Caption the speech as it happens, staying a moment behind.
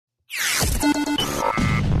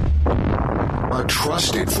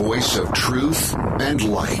trusted voice of truth and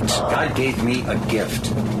light. God gave me a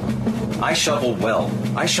gift. I shovel well.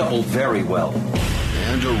 I shovel very well.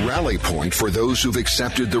 And a rally point for those who've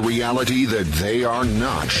accepted the reality that they are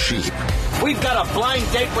not sheep. We've got a blind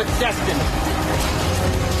date with destiny.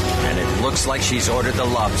 And it looks like she's ordered the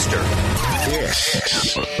lobster.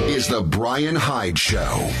 This is the Brian Hyde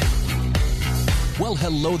Show. Well,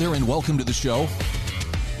 hello there and welcome to the show.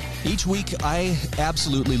 Each week, I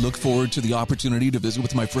absolutely look forward to the opportunity to visit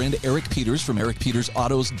with my friend Eric Peters from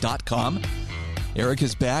ericpetersautos.com. Eric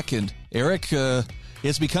is back, and Eric,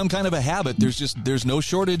 it's become kind of a habit. There's no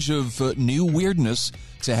shortage of new weirdness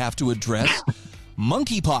to have to address.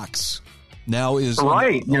 Monkeypox now is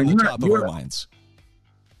on the top of our minds.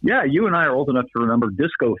 Yeah, you and I are old enough to remember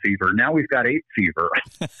disco fever. Now we've got ape fever.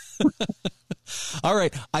 All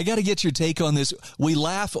right, I got to get your take on this. We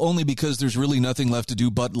laugh only because there's really nothing left to do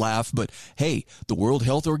but laugh. But hey, the World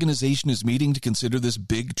Health Organization is meeting to consider this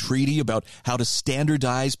big treaty about how to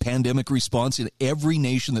standardize pandemic response in every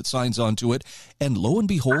nation that signs on to it. And lo and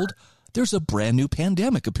behold, there's a brand new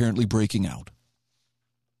pandemic apparently breaking out.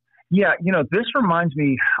 Yeah, this reminds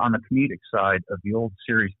me on the comedic side of the old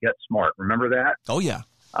series Get Smart. Remember that? Oh, yeah.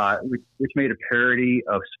 Which made a parody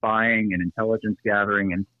of spying and intelligence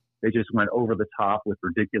gathering, and they just went over the top with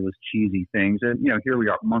ridiculous, cheesy things. And, here we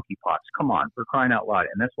are, monkeypox. Come on, for crying out loud.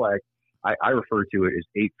 And that's why I refer to it as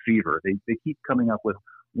ape fever. They keep coming up with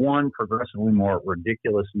one progressively more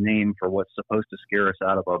ridiculous name for what's supposed to scare us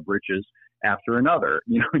out of our britches after another.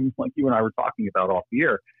 Like you and I were talking about off the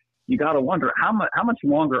air, you got to wonder how much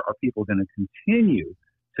longer are people going to continue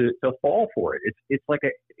to fall for it. It's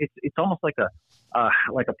almost like a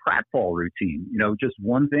pratfall routine, just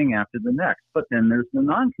one thing after the next. But then there's the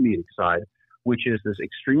non-comedic side, which is this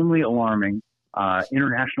extremely alarming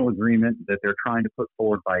international agreement that they're trying to put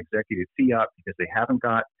forward by executive fiat because they haven't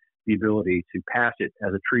got the ability to pass it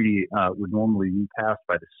as a treaty would normally be passed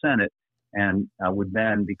by the Senate and would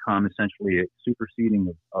then become essentially a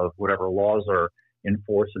superseding of whatever laws are in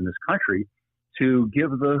force in this country, to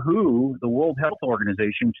give the WHO, the World Health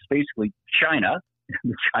Organization, which is basically China,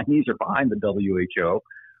 the Chinese are behind the WHO,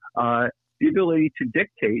 the ability to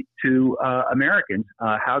dictate to Americans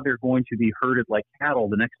how they're going to be herded like cattle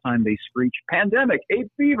the next time they screech, pandemic,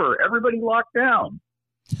 ape fever, everybody locked down.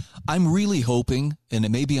 I'm really hoping, and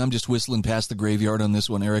maybe I'm just whistling past the graveyard on this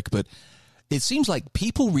one, Eric, but it seems like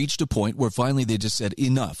people reached a point where finally they just said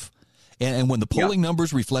enough. And when the polling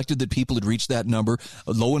numbers reflected that people had reached that number,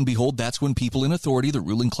 lo and behold, that's when people in authority, the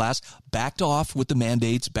ruling class, backed off with the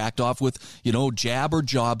mandates, backed off with, jab or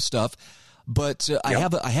job stuff. But I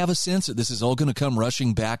have a sense that this is all going to come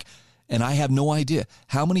rushing back, and I have no idea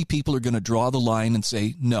how many people are going to draw the line and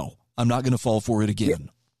say, no, I'm not going to fall for it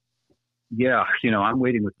again. Yeah, I'm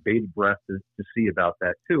waiting with bated breath to see about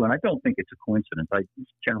that, too. And I don't think it's a coincidence. I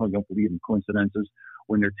generally don't believe in coincidences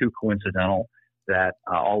when they're too coincidental. That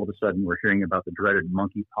all of a sudden we're hearing about the dreaded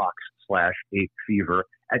monkeypox/ape fever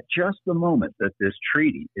at just the moment that this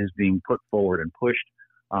treaty is being put forward and pushed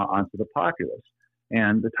onto the populace.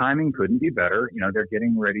 And the timing couldn't be better. They're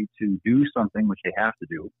getting ready to do something, which they have to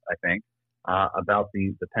do, I think, about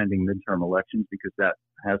the pending midterm elections, because that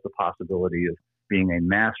has the possibility of being a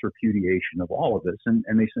mass repudiation of all of this. And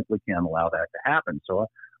they simply can't allow that to happen. So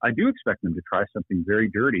I do expect them to try something very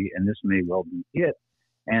dirty, and this may well be it.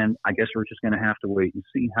 And I guess we're just going to have to wait and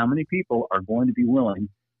see how many people are going to be willing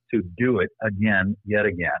to do it yet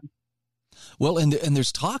again. Well, and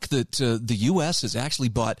there's talk that the U.S. has actually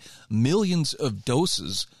bought millions of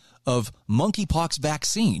doses of monkeypox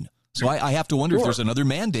vaccine. So I have to wonder if there's another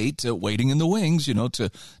mandate waiting in the wings,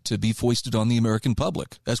 to be foisted on the American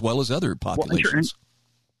public as well as other populations.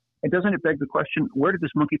 Well, doesn't it beg the question, where did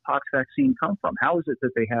this monkeypox vaccine come from? How is it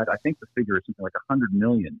that they had, I think the figure is something like 100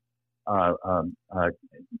 million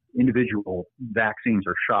individual vaccines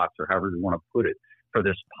or shots, or however you want to put it, for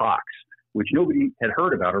this pox, which nobody had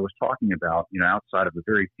heard about or was talking about, outside of a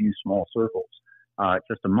very few small circles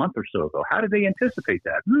just a month or so ago. How did they anticipate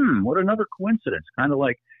that? What another coincidence. Kind of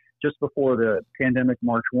like just before the pandemic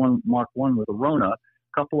Mark 1 with the Rona, a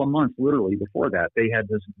couple of months literally before that, they had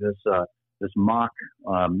this mock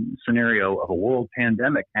scenario of a world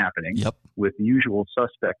pandemic happening with the usual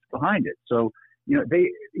suspects behind it. So, you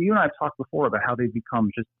and I have talked before about how they've become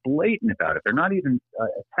just blatant about it. They're not even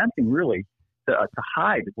attempting really to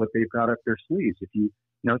hide what they've got up their sleeves. If you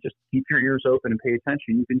just keep your ears open and pay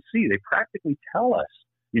attention, you can see they practically tell us.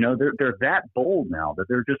 They're that bold now that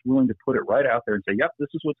they're just willing to put it right out there and say, "Yep, this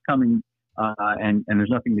is what's coming," and there's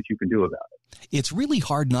nothing that you can do about it. It's really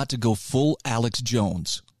hard not to go full Alex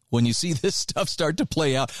Jones when you see this stuff start to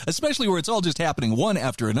play out, especially where it's all just happening one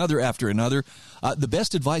after another after another. The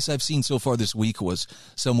best advice I've seen so far this week was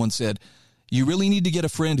someone said, you really need to get a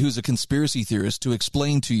friend who's a conspiracy theorist to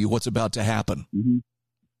explain to you what's about to happen. Mm-hmm.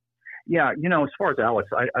 Yeah, as far as Alex,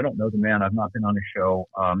 I don't know the man. I've not been on his show.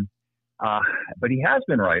 But he has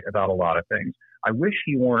been right about a lot of things. I wish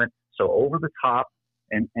he weren't so over the top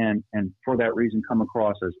and for that reason come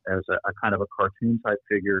across as a kind of a cartoon type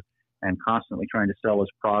figure and constantly trying to sell his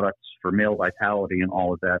products for male vitality and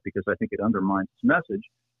all of that, because I think it undermines his message.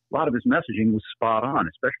 A lot of his messaging was spot on,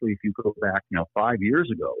 especially if you go back, 5 years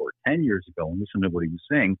ago or 10 years ago and listen to what he was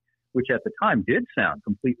saying, which at the time did sound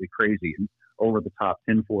completely crazy and over the top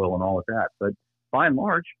tinfoil and all of that. But by and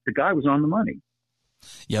large, the guy was on the money.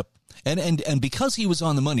 Yep. And because he was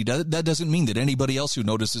on the money, that doesn't mean that anybody else who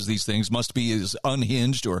notices these things must be as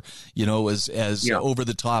unhinged or, as over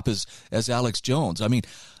the top as Alex Jones. I mean,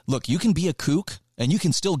 look, you can be a kook and you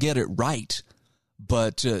can still get it right.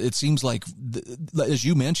 But it seems like, as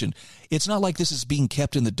you mentioned, it's not like this is being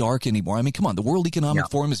kept in the dark anymore. I mean, come on, the World Economic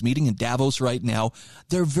Forum is meeting in Davos right now.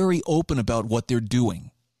 They're very open about what they're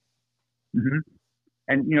doing. Mm-hmm.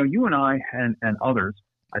 And, you and I and others,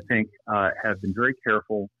 I think, have been very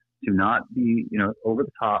careful to not be, over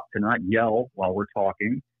the top, to not yell while we're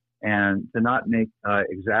talking, and to not make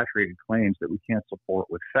exaggerated claims that we can't support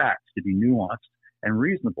with facts, to be nuanced and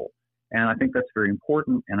reasonable. And I think that's very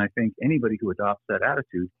important. And I think anybody who adopts that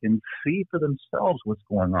attitude can see for themselves what's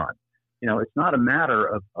going on. It's not a matter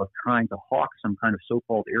of trying to hawk some kind of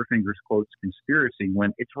so-called air fingers quotes conspiracy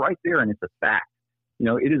when it's right there and it's a fact.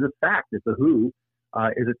 It is a fact that the WHO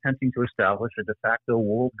is attempting to establish a de facto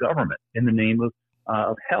world government in the name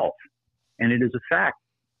of health. And it is a fact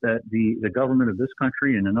that the government of this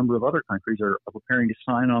country and a number of other countries are preparing to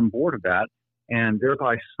sign on board of that and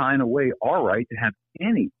thereby sign away our right to have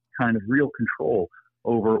any kind of real control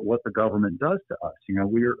over what the government does to us.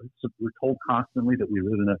 We're told constantly that we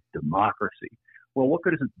live in a democracy. Well, what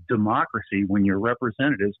good is a democracy when your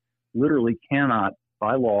representatives literally cannot,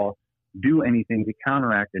 by law, do anything to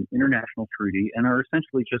counteract an international treaty and are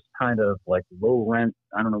essentially just kind of like low rent.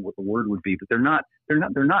 I don't know what the word would be, but they're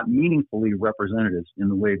not meaningfully representatives in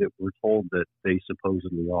the way that we're told that they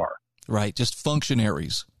supposedly are. Right. Just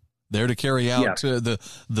functionaries. There to carry out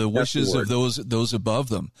the wishes of those above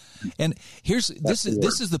them. And this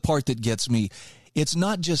is the part that gets me. It's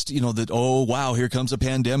not just, that, oh, wow, here comes a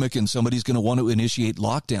pandemic and somebody's going to want to initiate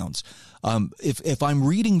lockdowns. If I'm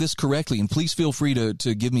reading this correctly, and please feel free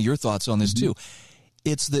to give me your thoughts on this too,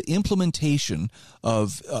 it's the implementation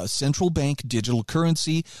of central bank digital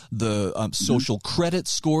currency, the social credit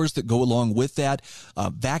scores that go along with that,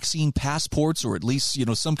 vaccine passports, or at least,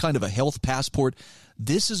 some kind of a health passport.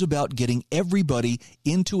 This is about getting everybody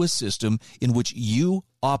into a system in which you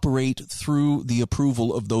operate through the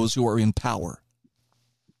approval of those who are in power.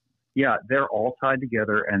 Yeah, they're all tied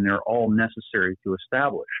together and they're all necessary to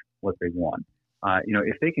establish what they want.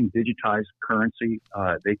 If they can digitize currency,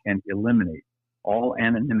 they can eliminate all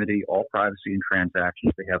anonymity, all privacy in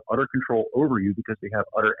transactions. They have utter control over you because they have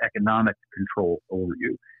utter economic control over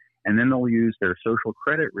you. And then they'll use their social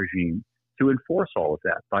credit regime to enforce all of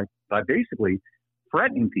that by basically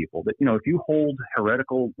threatening people that, if you hold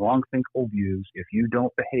heretical, wrong thinkable views, if you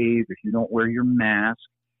don't behave, if you don't wear your mask,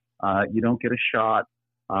 you don't get a shot,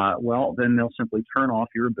 well, then they'll simply turn off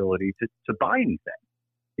your ability to buy anything.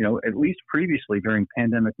 At least previously during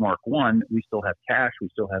pandemic Mark 1, we still have cash. We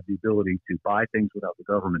still have the ability to buy things without the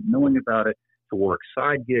government knowing about it, to work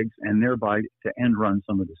side gigs, and thereby to end run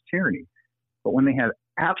some of this tyranny. But when they have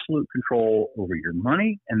absolute control over your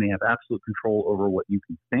money and they have absolute control over what you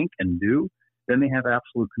can think and do, then they have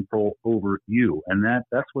absolute control over you. And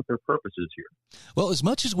that's what their purpose is here. Well, as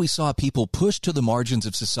much as we saw people pushed to the margins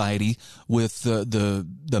of society with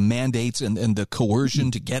the mandates and the coercion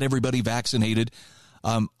to get everybody vaccinated,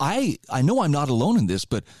 I know I'm not alone in this,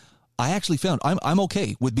 but I actually found I'm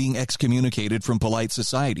okay with being excommunicated from polite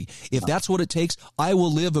society. If that's what it takes, I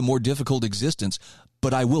will live a more difficult existence,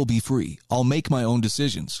 but I will be free. I'll make my own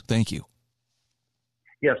decisions. Thank you.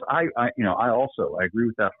 Yes, I also agree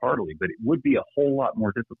with that heartily, but it would be a whole lot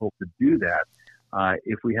more difficult to do that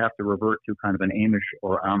if we have to revert to kind of an Amish,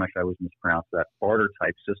 I always mispronounce that, barter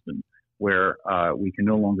type system where we can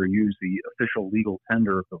no longer use the official legal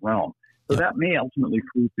tender of the realm. So that may ultimately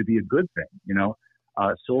prove to be a good thing.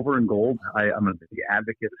 Silver and gold, I'm a big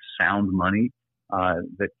advocate of sound money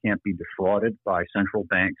that can't be defrauded by central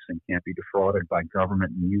banks and can't be defrauded by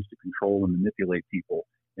government and used to control and manipulate people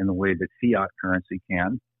in the way that fiat currency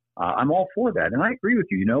can. I'm all for that. And I agree with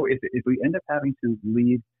you. If we end up having to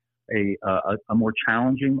lead a more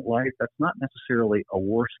challenging life, that's not necessarily a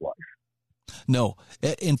worse life. No.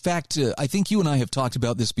 In fact, I think you and I have talked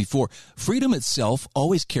about this before. Freedom itself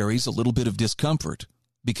always carries a little bit of discomfort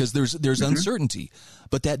because there's uncertainty.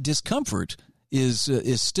 But that discomfort is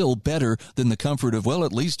still better than the comfort of, well,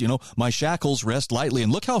 at least, my shackles rest lightly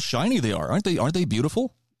and look how shiny they are. Aren't they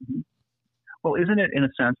beautiful? Mm-hmm. Well, isn't it, in a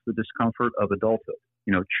sense, the discomfort of adulthood?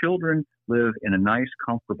 Children live in a nice,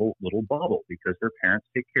 comfortable little bubble because their parents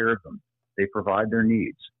take care of them. They provide their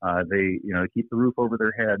needs. They keep the roof over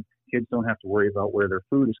their head. Kids don't have to worry about where their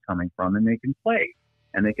food is coming from, and they can play,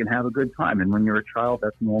 and they can have a good time. And when you're a child,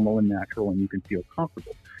 that's normal and natural, and you can feel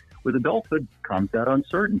comfortable. With adulthood comes that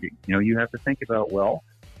uncertainty. You have to think about,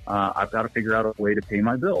 I've got to figure out a way to pay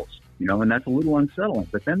my bills, and that's a little unsettling.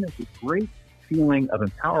 But then there's this great feeling of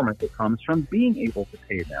empowerment that comes from being able to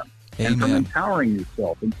pay them. Amen. And from empowering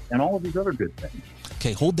yourself and all of these other good things.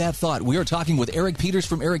 Okay, hold that thought. We are talking with Eric Peters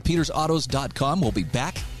from ericpetersautos.com. We'll be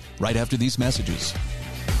back right after these messages.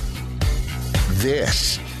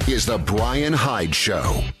 This is the Brian Hyde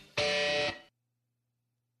Show.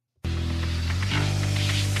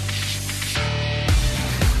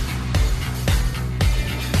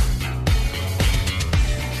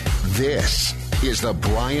 This is the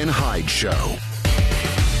Brian Hyde Show.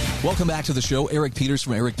 Welcome back to the show. Eric Peters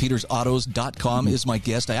from ericpetersautos.com is my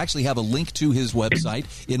guest. I actually have a link to his website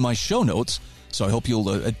in my show notes, so I hope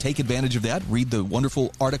you'll take advantage of that, read the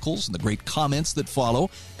wonderful articles and the great comments that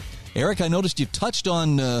follow. Eric, I noticed you touched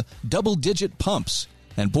on double-digit pumps,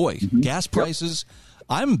 and boy, gas prices,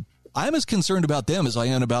 I'm as concerned about them as I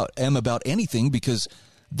am about anything because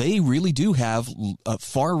they really do have a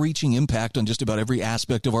far-reaching impact on just about every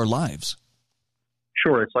aspect of our lives.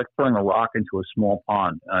 Sure, it's like throwing a rock into a small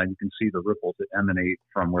pond. You can see the ripples that emanate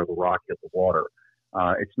from where the rock hit the water.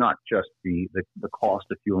 It's not just the cost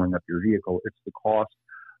of fueling up your vehicle. It's the cost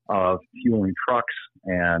of fueling trucks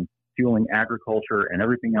and fueling agriculture and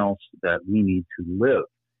everything else that we need to live.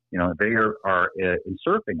 They are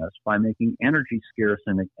usurping us by making energy scarce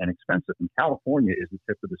and expensive. And California is the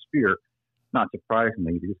tip of the spear, not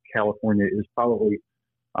surprisingly, because California is probably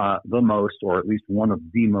the most, or at least one of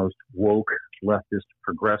the most woke, leftist,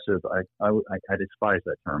 progressive, I despise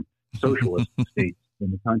that term, socialist states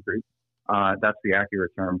in the country. That's the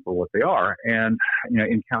accurate term for what they are. And,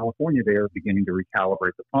 in California, they are beginning to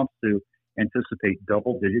recalibrate the pumps to anticipate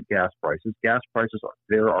double-digit gas prices. Gas prices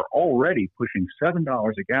there are already pushing $7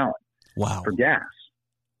 a gallon for gas.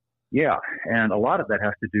 Yeah, and a lot of that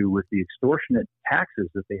has to do with the extortionate taxes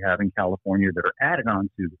that they have in California that are added on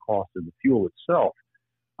to the cost of the fuel itself.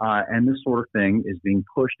 And this sort of thing is being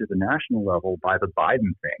pushed at the national level by the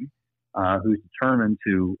Biden thing, who's determined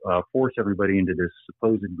to force everybody into this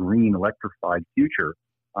supposed green electrified future,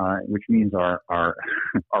 which means our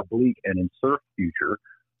bleak and unsurfed future,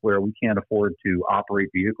 where we can't afford to operate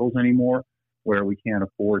vehicles anymore, where we can't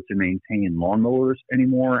afford to maintain lawnmowers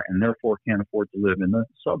anymore, and therefore can't afford to live in the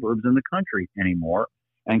suburbs in the country anymore,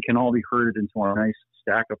 and can all be herded into our nice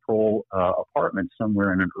stack of pole apartments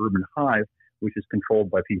somewhere in an urban hive, which is controlled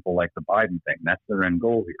by people like the Biden thing. That's their end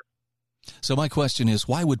goal here. So my question is,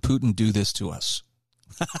 why would Putin do this to us?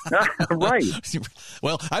 Right.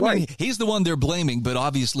 Well, I mean, he's the one they're blaming, but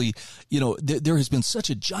obviously, there has been such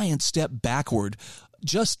a giant step backward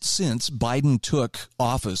just since Biden took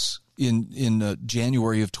office in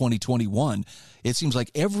January of 2021. It seems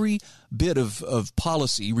like every bit of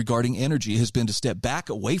policy regarding energy has been to step back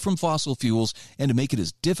away from fossil fuels and to make it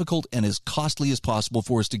as difficult and as costly as possible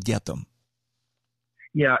for us to get them.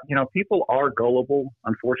 Yeah, people are gullible,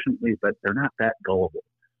 unfortunately, but they're not that gullible.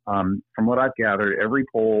 From what I've gathered, every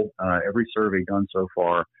poll, every survey done so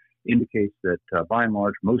far indicates that, by and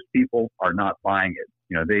large, most people are not buying it.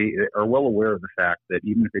 They are well aware of the fact that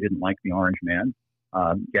even if they didn't like the Orange Man,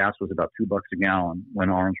 gas was about $2 a gallon when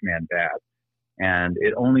Orange Man bad. And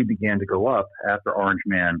it only began to go up after Orange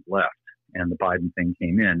Man left and the Biden thing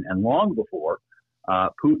came in. And long before,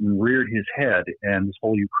 Putin reared his head and this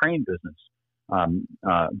whole Ukraine business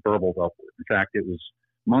burbled upward. In fact, it was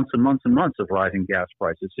months and months and months of rising gas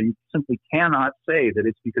prices. So you simply cannot say that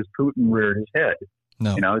it's because Putin reared his head.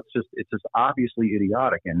 No. It's just obviously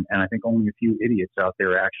idiotic. And I think only a few idiots out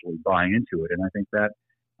there are actually buying into it. And I think that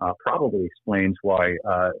probably explains why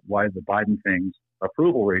the Biden thing's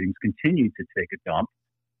approval ratings continue to take a dump.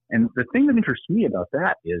 And the thing that interests me about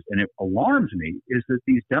that is, and it alarms me, is that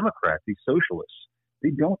these Democrats, these socialists,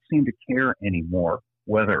 they don't seem to care anymore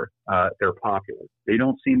whether they're popular. They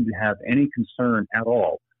don't seem to have any concern at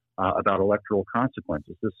all about electoral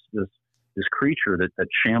consequences. This creature that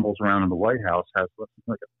shambles around in the White House has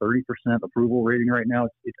like a 30% approval rating right now.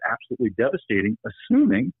 It's absolutely devastating,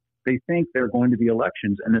 assuming they think there are going to be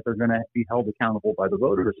elections and that they're going to be held accountable by the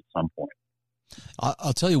voters at some point.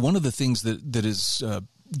 I'll tell you, one of the things that is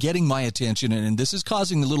getting my attention, and this is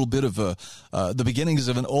causing a little bit of the beginnings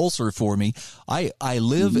of an ulcer for me. I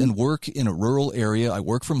live and work in a rural area. I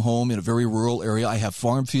work from home in a very rural area. I have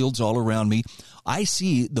farm fields all around me. I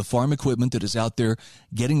see the farm equipment that is out there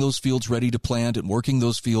getting those fields ready to plant and working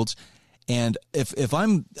those fields. And if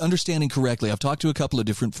I'm understanding correctly, I've talked to a couple of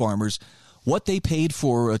different farmers, what they paid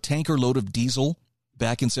for a tanker load of diesel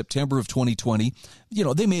back in September of 2020,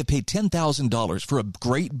 they may have paid $10,000 for a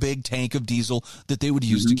great big tank of diesel that they would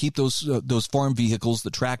use to keep those farm vehicles, the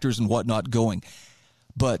tractors and whatnot going.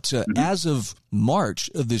 But as of March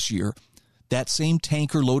of this year, that same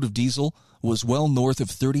tanker load of diesel was well north of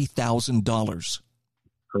 $30,000.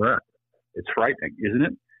 Correct. It's frightening, isn't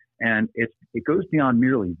it? And it goes beyond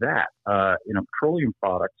merely that. Petroleum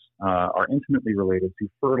products are intimately related to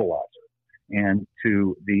fertilizer and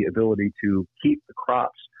to the ability to keep the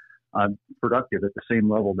crops productive at the same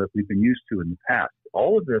level that we've been used to in the past.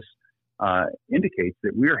 All of this indicates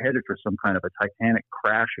that we are headed for some kind of a titanic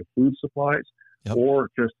crash of food supplies, or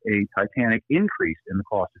just a titanic increase in the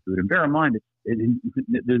cost of food. And bear in mind,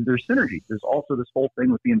 there's synergy. There's also this whole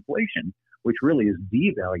thing with the inflation, which really is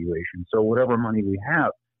devaluation. So whatever money we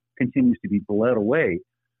have continues to be bled away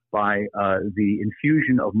by the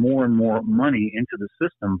infusion of more and more money into the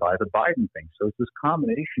system by the Biden thing. So it's this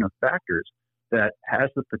combination of factors that has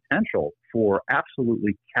the potential for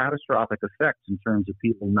absolutely catastrophic effects in terms of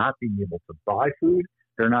people not being able to buy food.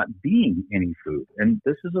 There not being any food. And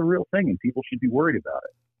this is a real thing, and people should be worried about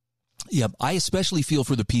it. Yeah, I especially feel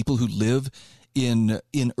for the people who live in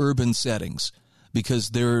urban settings, because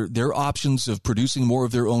their options of producing more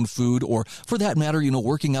of their own food, or for that matter,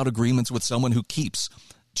 working out agreements with someone who keeps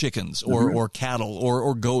chickens or cattle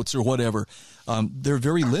or goats or whatever, they're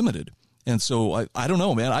very limited. And so I don't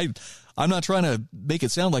know, man. I'm not trying to make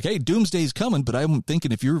it sound like, hey, doomsday's coming, but I'm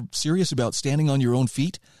thinking if you're serious about standing on your own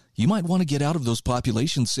feet, you might want to get out of those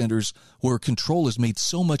population centers where control is made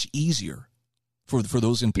so much easier for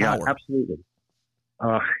those in power. Yeah, absolutely.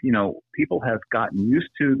 People have gotten used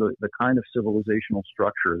to the kind of civilizational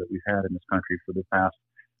structure that we've had in this country for the past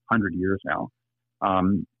 100 years now.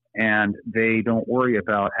 And they don't worry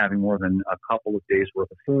about having more than a couple of days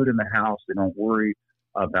worth of food in the house. They don't worry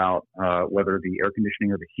about whether the air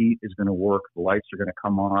conditioning or the heat is going to work, the lights are going to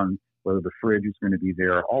come on, whether the fridge is going to be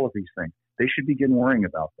there, all of these things. They should begin worrying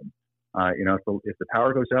about them. If the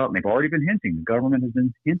power goes out, and they've already been hinting, the government has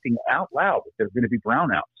been hinting out loud that there's going to be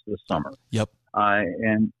brownouts this summer. Yep.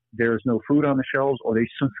 And there's no food on the shelves, or they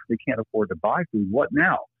can't afford to buy food. What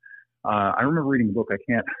now? I remember reading a book, I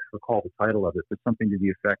can't recall the title of it, but something to the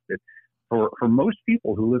effect that for most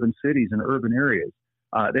people who live in cities and urban areas,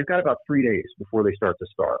 they've got about 3 days before they start to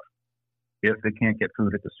starve if they can't get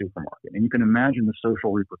food at the supermarket. And you can imagine the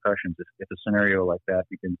social repercussions if a scenario like that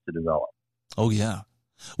begins to develop. Oh, yeah.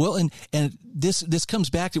 Well, and this comes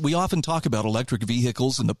back to, we often talk about electric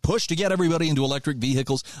vehicles and the push to get everybody into electric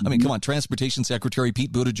vehicles. I mean, come on, Transportation Secretary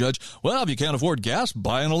Pete Buttigieg, well, if you can't afford gas,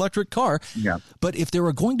 buy an electric car. Yeah. But if there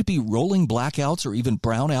are going to be rolling blackouts or even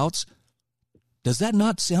brownouts, does that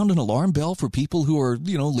not sound an alarm bell for people who are,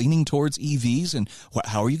 leaning towards EVs? And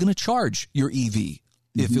how are you going to charge your EV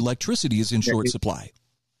if electricity is in short supply?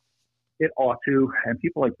 It ought to, and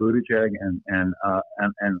people like Buttigieg and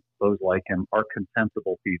those like him are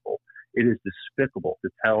contemptible people. It is despicable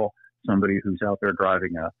to tell somebody who's out there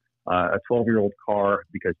driving a 12-year-old car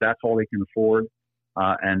because that's all they can afford,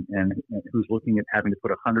 and who's looking at having to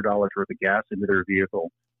put $100 worth of gas into their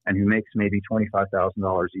vehicle, and who makes maybe $25,000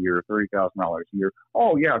 a year, or $30,000 a year.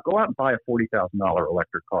 Oh yeah, go out and buy a $40,000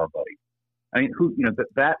 electric car, buddy. I mean,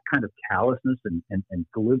 that kind of callousness and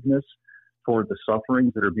glibness toward the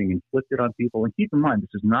sufferings that are being inflicted on people. And keep in mind, this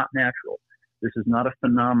is not natural. This is not a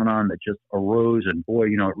phenomenon that just arose and, boy,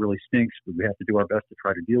 it really stinks, but we have to do our best to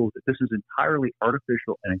try to deal with it. This is entirely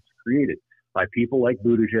artificial, and it's created by people like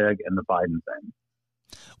Buttigieg and the Biden thing.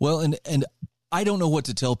 Well, and I don't know what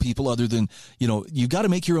to tell people other than, you've got to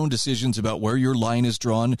make your own decisions about where your line is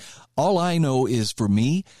drawn. All I know is, for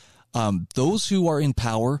me, those who are in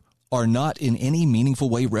power are not in any meaningful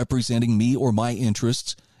way representing me or my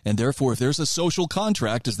interests. And therefore, if there's a social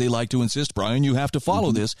contract, as they like to insist, Brian, you have to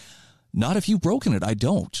follow this. Not if you've broken it. I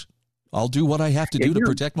don't. I'll do what I have to do to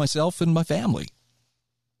protect myself and my family.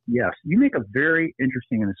 Yes. You make a very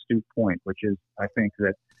interesting and astute point, which is, I think,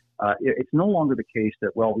 that it's no longer the case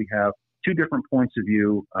that, we have two different points of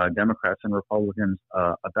view, Democrats and Republicans,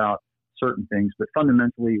 about certain things, but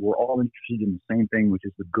fundamentally, we're all interested in the same thing, which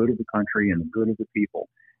is the good of the country and the good of the people.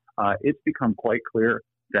 It's become quite clear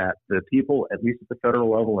that the people, at least at the federal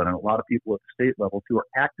level, and a lot of people at the state level, who are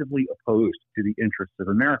actively opposed to the interests of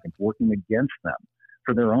Americans, working against them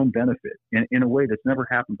for their own benefit in a way that's never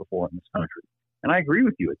happened before in this country. And I agree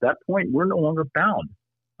with you. At that point, we're no longer bound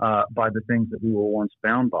by the things that we were once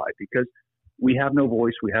bound by, because we have no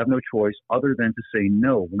voice, we have no choice other than to say,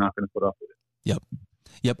 no, we're not going to put up with it.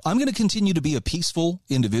 Yep. I'm going to continue to be a peaceful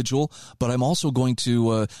individual, but I'm also going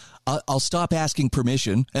to, I'll stop asking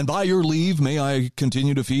permission. And by your leave, may I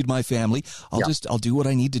continue to feed my family? I'll do what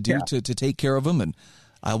I need to do to take care of them. And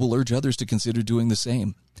I will urge others to consider doing the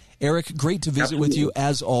same. Eric, great to visit with you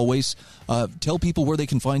as always. Tell people where they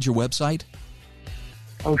can find your website.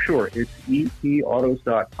 Oh, sure. It's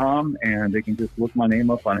etautos.com, and they can just look my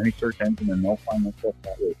name up on any search engine, and they'll find my stuff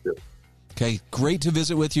that way, too. Okay, great to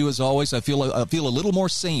visit with you as always. I feel a little more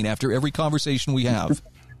sane after every conversation we have.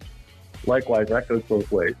 Likewise, that goes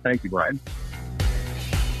both ways. Thank you, Brian.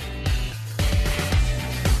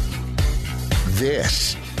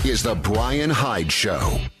 This is the Brian Hyde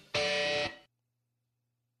Show.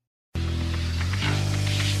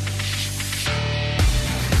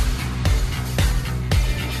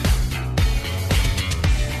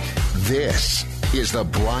 This is the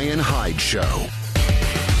Brian Hyde Show.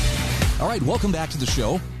 All right, welcome back to the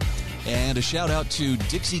show. And a shout out to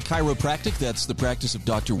Dixie Chiropractic. That's the practice of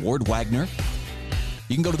Dr. Ward Wagner.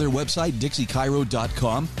 You can go to their website,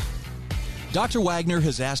 dixiechiro.com. Dr. Wagner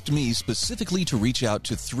has asked me specifically to reach out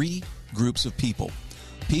to 3 groups of people.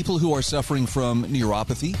 People who are suffering from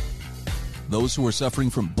neuropathy, those who are suffering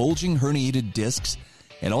from bulging herniated discs,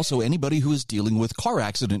 and also anybody who is dealing with car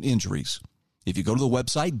accident injuries. If you go to the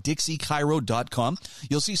website, dixiechiro.com,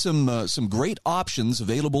 you'll see some great options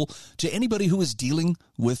available to anybody who is dealing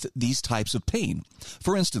with these types of pain.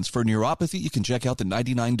 For instance, for neuropathy, you can check out the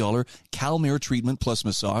 $99 CalMare treatment plus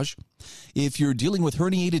massage. If you're dealing with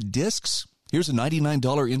herniated discs, here's a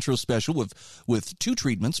 $99 intro special with 2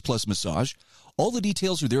 treatments plus massage. All the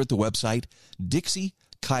details are there at the website,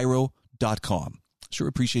 dixiechiro.com. Sure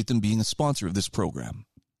appreciate them being a sponsor of this program.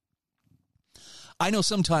 I know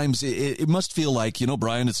sometimes it must feel like,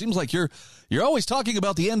 Brian, it seems like you're always talking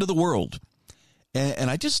about the end of the world. And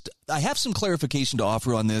I have some clarification to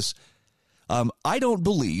offer on this. I don't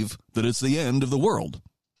believe that it's the end of the world.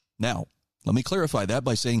 Now, let me clarify that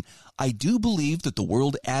by saying I do believe that the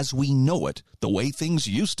world as we know it, the way things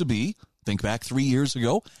used to be, think back 3 years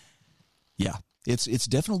ago, yeah, it's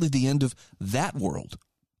definitely the end of that world.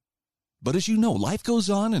 But as you know, life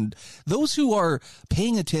goes on, and those who are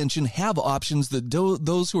paying attention have options that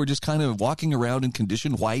those who are just kind of walking around in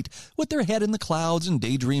condition white with their head in the clouds and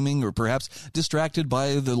daydreaming, or perhaps distracted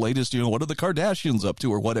by the latest, what are the Kardashians up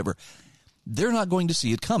to or whatever, they're not going to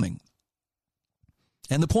see it coming.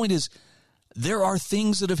 And the point is, there are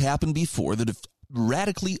things that have happened before that have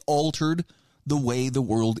radically altered the way the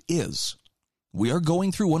world is. We are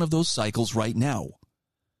going through one of those cycles right now.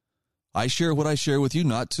 I share what I share with you,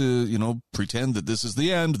 not to, pretend that this is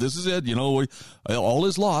the end, this is it, all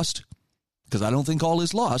is lost, because I don't think all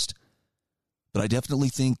is lost. But I definitely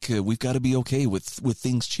think we've got to be okay with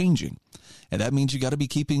things changing. And that means you got to be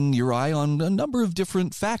keeping your eye on a number of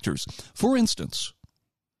different factors. For instance,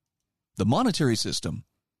 the monetary system.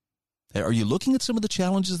 Are you looking at some of the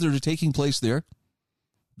challenges that are taking place there?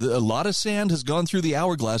 A lot of sand has gone through the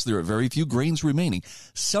hourglass. There are very few grains remaining.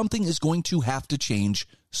 Something is going to have to change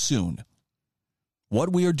soon.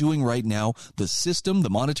 What we are doing right now, the system, the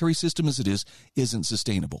monetary system as it is, isn't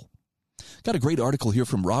sustainable. Got a great article here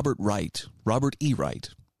from Robert E. Wright,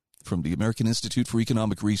 from the American Institute for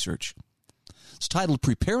Economic Research. It's titled,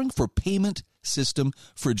 Preparing for Payment System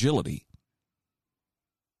Fragility.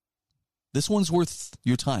 This one's worth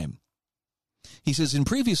your time. He says, in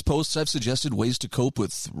previous posts, I've suggested ways to cope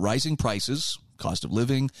with rising prices, cost of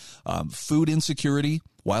living, food insecurity,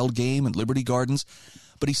 wild game, and Liberty Gardens.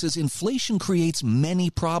 But he says inflation creates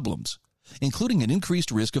many problems, including an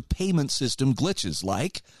increased risk of payment system glitches,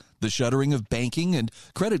 like the shuttering of banking and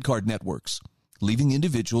credit card networks, leaving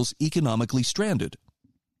individuals economically stranded.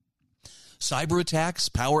 Cyber attacks,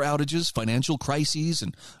 power outages, financial crises,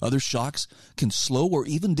 and other shocks can slow or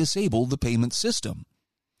even disable the payment system.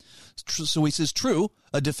 So he says, true,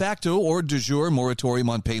 a de facto or de jure moratorium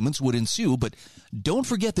on payments would ensue, but don't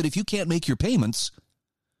forget that if you can't make your payments,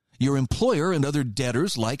 your employer and other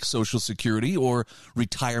debtors like Social Security or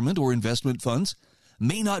retirement or investment funds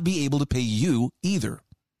may not be able to pay you either.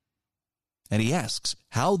 And he asks,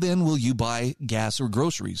 how then will you buy gas or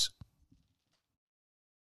groceries?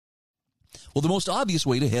 Well, the most obvious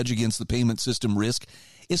way to hedge against the payment system risk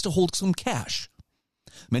is to hold some cash.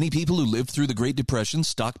 Many people who lived through the Great Depression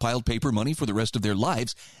stockpiled paper money for the rest of their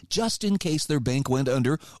lives just in case their bank went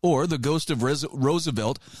under, or the ghost of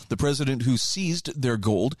Roosevelt, the president who seized their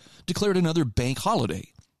gold, declared another bank holiday.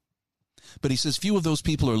 But he says few of those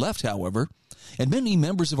people are left, however, and many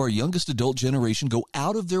members of our youngest adult generation go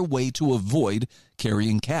out of their way to avoid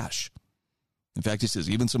carrying cash. In fact, he says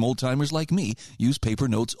even some old-timers like me use paper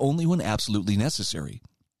notes only when absolutely necessary.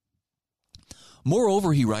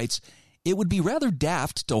 Moreover, he writes, it would be rather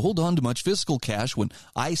daft to hold on to much physical cash when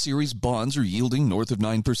I-Series bonds are yielding north of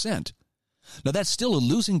 9%. Now, that's still a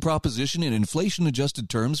losing proposition in inflation-adjusted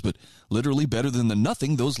terms, but literally better than the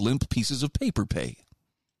nothing those limp pieces of paper pay.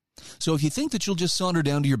 So if you think that you'll just saunter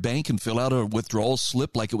down to your bank and fill out a withdrawal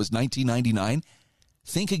slip like it was 1999,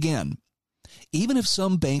 think again. Even if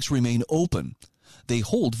some banks remain open, they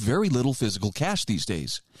hold very little physical cash these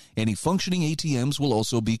days. Any functioning ATMs will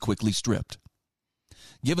also be quickly stripped.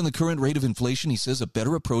 Given the current rate of inflation, he says a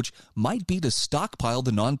better approach might be to stockpile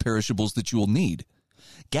the non-perishables that you will need.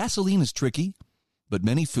 Gasoline is tricky, but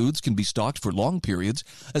many foods can be stocked for long periods.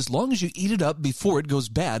 As long as you eat it up before it goes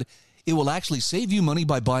bad, it will actually save you money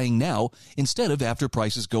by buying now instead of after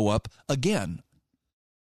prices go up again.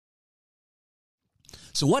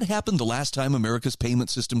 So what happened the last time America's payment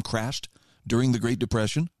system crashed during the Great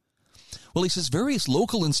Depression? Well, he says various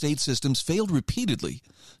local and state systems failed repeatedly.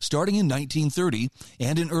 Starting in 1930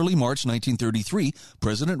 and in early March 1933,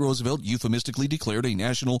 President Roosevelt euphemistically declared a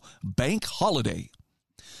national bank holiday.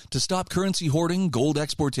 To stop currency hoarding, gold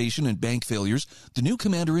exportation, and bank failures, the new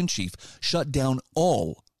commander-in-chief shut down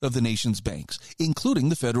all of the nation's banks, including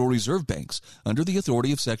the Federal Reserve banks, under the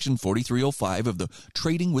authority of Section 4305 of the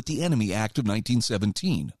Trading with the Enemy Act of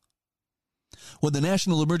 1917. When the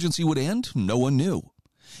national emergency would end, no one knew.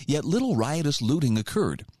 Yet little riotous looting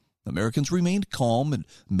occurred. Americans remained calm and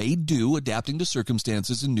made do, adapting to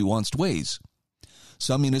circumstances in nuanced ways.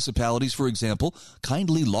 Some municipalities, for example,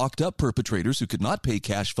 kindly locked up perpetrators who could not pay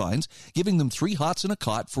cash fines, giving them 3 hots and a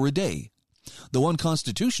cot for a day. Though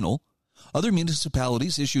unconstitutional, other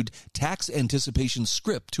municipalities issued tax anticipation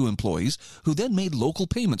scrip to employees who then made local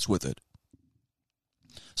payments with it.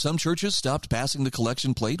 Some churches stopped passing the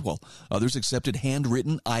collection plate while others accepted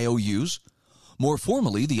handwritten IOUs. More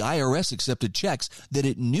formally, the IRS accepted checks that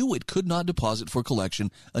it knew it could not deposit for collection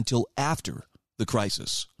until after the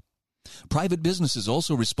crisis. Private businesses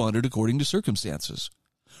also responded according to circumstances.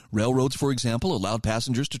 Railroads, for example, allowed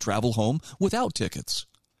passengers to travel home without tickets.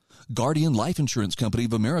 Guardian Life Insurance Company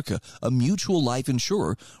of America, a mutual life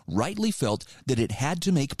insurer, rightly felt that it had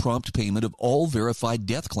to make prompt payment of all verified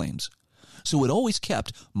death claims. So it always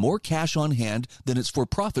kept more cash on hand than its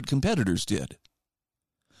for-profit competitors did.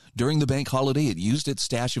 During the bank holiday, it used its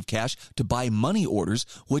stash of cash to buy money orders,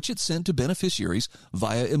 which it sent to beneficiaries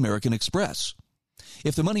via American Express.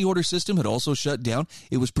 If the money order system had also shut down,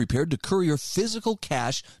 it was prepared to courier physical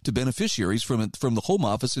cash to beneficiaries from the home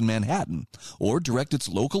office in Manhattan, or direct its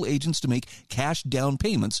local agents to make cash down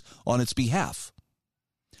payments on its behalf.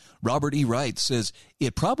 Robert E. Wright says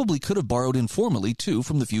it probably could have borrowed informally, too,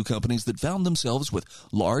 from the few companies that found themselves with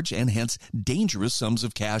large and hence dangerous sums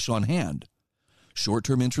of cash on hand.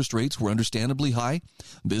 Short-term interest rates were understandably high.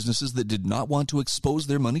 Businesses that did not want to expose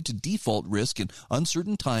their money to default risk in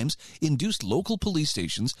uncertain times induced local police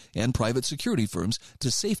stations and private security firms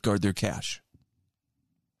to safeguard their cash.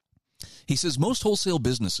 He says most wholesale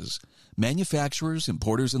businesses, manufacturers,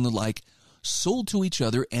 importers, and the like, sold to each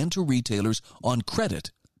other and to retailers on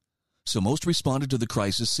credit. So most responded to the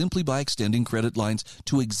crisis simply by extending credit lines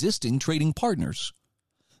to existing trading partners.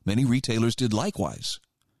 Many retailers did likewise.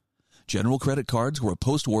 General credit cards were a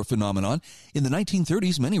post-war phenomenon. In the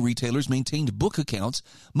 1930s, many retailers maintained book accounts,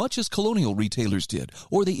 much as colonial retailers did,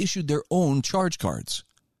 or they issued their own charge cards.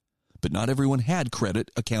 But not everyone had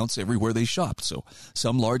credit accounts everywhere they shopped, so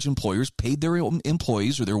some large employers paid their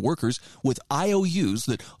employees or their workers with IOUs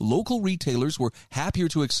that local retailers were happier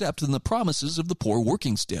to accept than the promises of the poor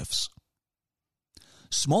working stiffs.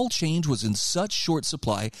 Small change was in such short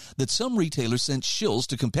supply that some retailers sent shills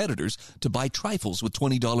to competitors to buy trifles with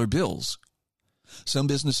 $20 bills. Some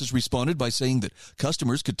businesses responded by saying that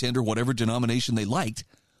customers could tender whatever denomination they liked,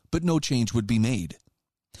 but no change would be made.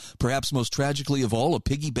 Perhaps most tragically of all,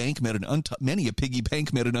 many a piggy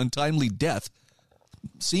bank met an untimely death,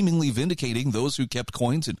 seemingly vindicating those who kept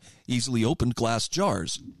coins in easily opened glass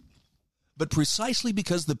jars. But precisely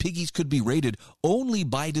because the piggies could be raided only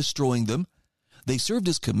by destroying them, they served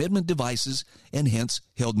as commitment devices and hence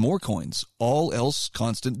held more coins, all else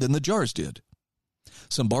constant, than the jars did.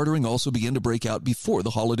 Some bartering also began to break out before the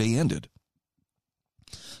holiday ended.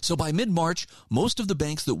 So by mid-March, most of the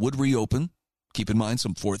banks that would reopen, keep in mind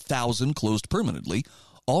some 4,000 closed permanently,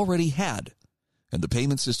 already had, and the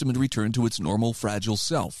payment system had returned to its normal fragile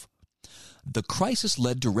self. The crisis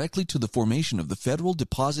led directly to the formation of the Federal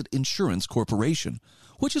Deposit Insurance Corporation,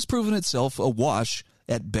 which has proven itself a wash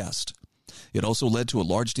at best. It also led to a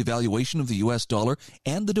large devaluation of the U.S. dollar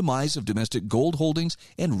and the demise of domestic gold holdings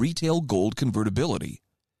and retail gold convertibility.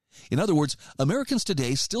 In other words, Americans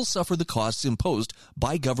today still suffer the costs imposed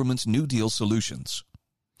by government's New Deal solutions.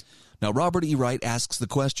 Now, Robert E. Wright asks the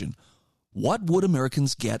question, what would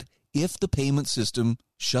Americans get if the payment system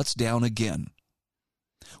shuts down again?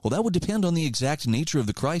 Well, that would depend on the exact nature of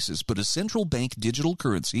the crisis, but a central bank digital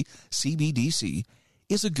currency, CBDC,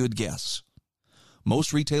 is a good guess.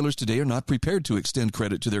 Most retailers today are not prepared to extend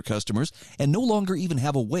credit to their customers and no longer even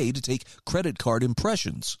have a way to take credit card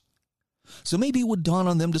impressions. So maybe it would dawn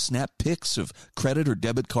on them to snap pics of credit or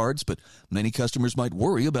debit cards, but many customers might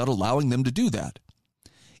worry about allowing them to do that.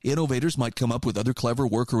 Innovators might come up with other clever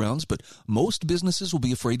workarounds, but most businesses will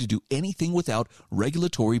be afraid to do anything without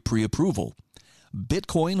regulatory pre-approval.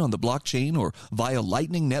 Bitcoin on the blockchain or via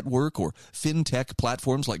Lightning Network or fintech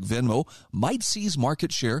platforms like Venmo might seize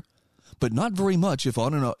market share, but not very much if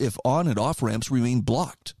on and off ramps remain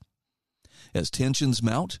blocked. As tensions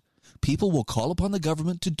mount, people will call upon the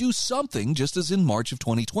government to do something, just as in March of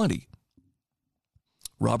 2020.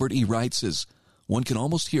 Robert E. Wright says, one can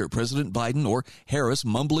almost hear President Biden or Harris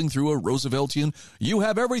mumbling through a Rooseveltian, "You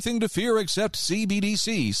have everything to fear except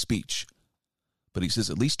CBDC" speech. But he says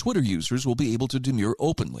at least Twitter users will be able to demur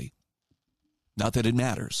openly. Not that it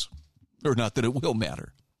matters, or not that it will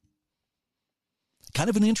matter. Kind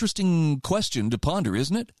of an interesting question to ponder,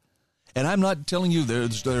 isn't it? And I'm not telling you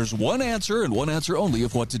there's one answer and one answer only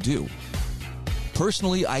of what to do.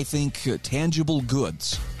 Personally, I think tangible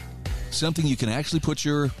goods, something you can actually put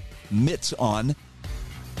your mitts on,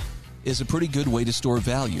 is a pretty good way to store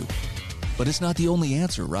value. But it's not the only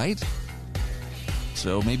answer, right?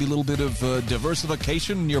 So maybe a little bit of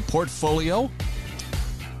diversification in your portfolio.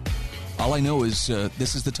 All I know is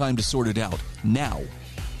this is the time to sort it out now,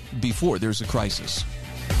 before there's a crisis.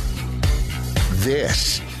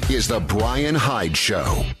 This is the Brian Hyde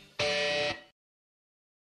Show.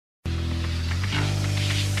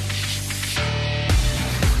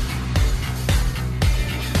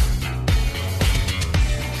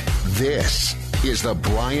 This is the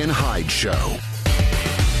Brian Hyde Show.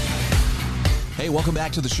 Hey, welcome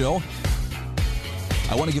back to the show.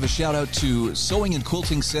 I want to give a shout out to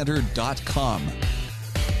sewingandquiltingcenter.com.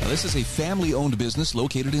 Now, this is a family-owned business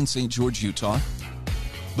located in St. George, Utah.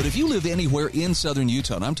 But if you live anywhere in southern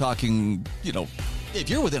Utah, and I'm talking, if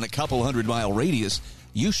you're within a couple 100-mile radius,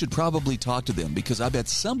 you should probably talk to them, because I bet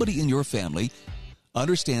somebody in your family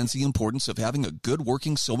understands the importance of having a good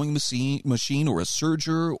working sewing machine or a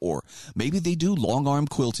serger, or maybe they do long-arm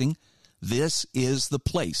quilting. This is the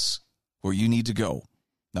place where you need to go,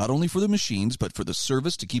 not only for the machines, but for the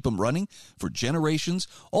service to keep them running for generations,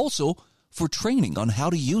 also for training on how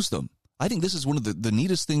to use them. I think this is one of the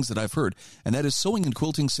neatest things that I've heard, and that is Sewing and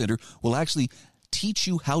Quilting Center will actually teach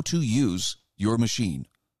you how to use your machine.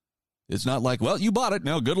 It's not like, well, you bought it,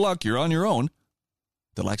 now good luck, you're on your own.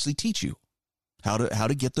 They'll actually teach you how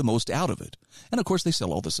to get the most out of it. And, of course, they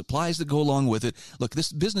sell all the supplies that go along with it. Look,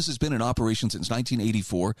 this business has been in operation since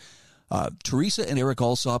 1984. Teresa and Eric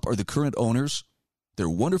Alsop are the current owners. They're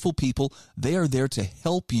wonderful people. They are there to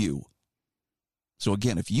help you. So,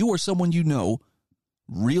 again, if you or someone you know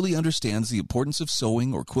really understands the importance of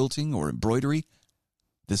sewing or quilting or embroidery,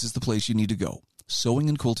 this is the place you need to go.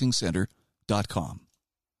 Sewingandquiltingcenter.com.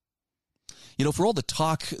 For all the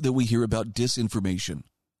talk that we hear about disinformation,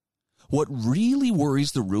 what really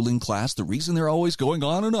worries the ruling class, the reason they're always going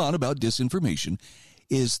on and on about disinformation,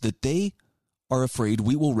 is that they are afraid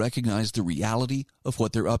we will recognize the reality of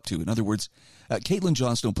what they're up to. In other words, Caitlin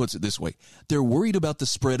Johnstone puts it this way: they're worried about the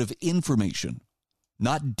spread of information,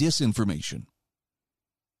 not disinformation.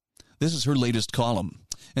 This is her latest column.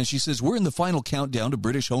 And she says, we're in the final countdown to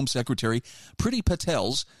British Home Secretary Priti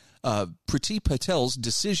Patel's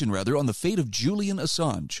decision on the fate of Julian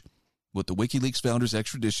Assange, with the WikiLeaks founder's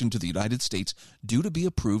extradition to the United States due to be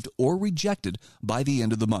approved or rejected by the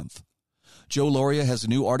end of the month. Joe Lauria has a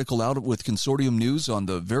new article out with Consortium News on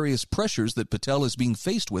the various pressures that Patel is being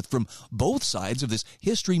faced with from both sides of this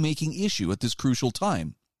history-making issue at this crucial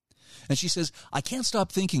time. And she says, I can't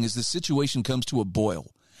stop thinking as this situation comes to a boil,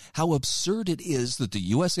 how absurd it is that the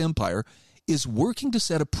U.S. empire is working to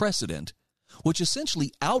set a precedent which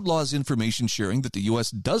essentially outlaws information sharing that the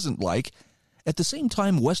U.S. doesn't like. At the same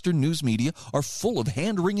time, Western news media are full of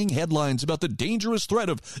hand-wringing headlines about the dangerous threat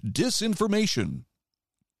of disinformation.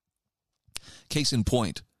 Case in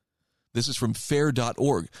point, this is from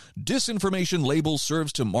fair.org. Disinformation label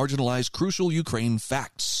serves to marginalize crucial Ukraine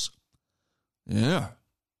facts. Yeah.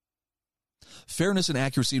 Fairness and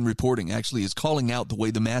Accuracy in Reporting actually is calling out the way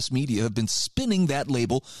the mass media have been spinning that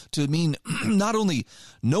label to mean not only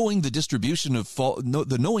knowing the distribution of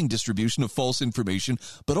knowing distribution of false information,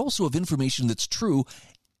 but also of information that's true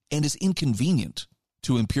and is inconvenient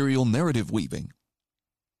to imperial narrative weaving.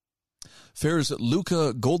 FAIR's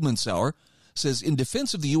Luca Goldmansauer says, in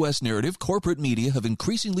defense of the U.S. narrative, corporate media have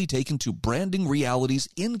increasingly taken to branding realities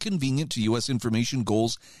inconvenient to U.S. information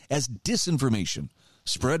goals as disinformation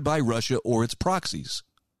spread by Russia or its proxies.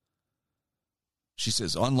 She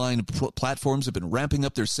says online platforms have been ramping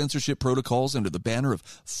up their censorship protocols under the banner of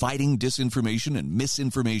fighting disinformation and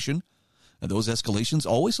misinformation, and those escalations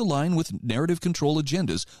always align with narrative control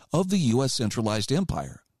agendas of the U.S. centralized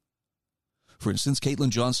empire. For instance, Caitlin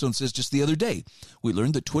Johnstone says just the other day, we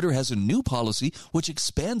learned that Twitter has a new policy which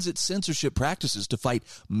expands its censorship practices to fight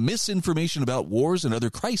misinformation about wars and other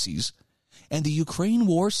crises. And the Ukraine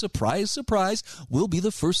war, surprise, surprise, will be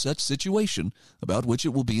the first such situation about which it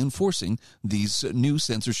will be enforcing these new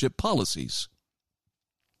censorship policies.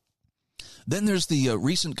 Then there's the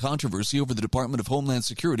recent controversy over the Department of Homeland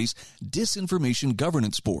Security's Disinformation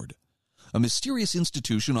Governance Board, a mysterious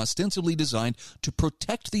institution ostensibly designed to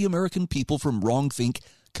protect the American people from wrongthink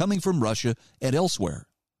coming from Russia and elsewhere.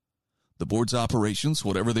 The board's operations,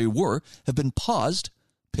 whatever they were, have been paused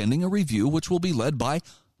pending a review which will be led by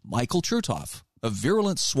Michael Chertoff, a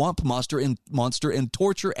virulent swamp monster and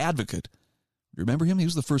torture advocate. Remember him? He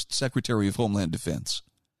was the first Secretary of Homeland Defense.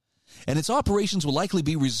 And its operations will likely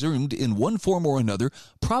be resumed in one form or another,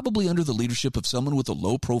 probably under the leadership of someone with a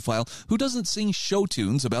low profile who doesn't sing show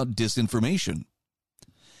tunes about disinformation.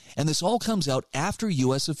 And this all comes out after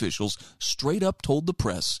U.S. officials straight up told the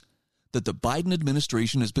press that the Biden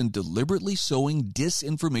administration has been deliberately sowing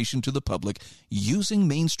disinformation to the public using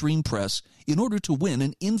mainstream press in order to win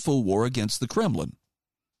an info war against the Kremlin.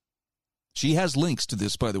 She has links to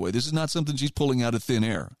this, by the way. This is not something she's pulling out of thin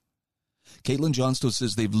air. Caitlin Johnstone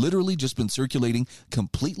says they've literally just been circulating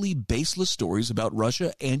completely baseless stories about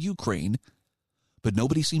Russia and Ukraine, but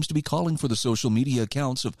nobody seems to be calling for the social media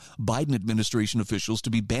accounts of Biden administration officials to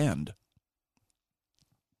be banned.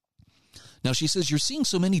 Now, she says you're seeing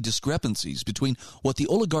so many discrepancies between what the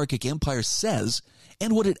oligarchic empire says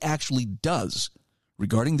and what it actually does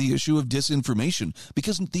regarding the issue of disinformation,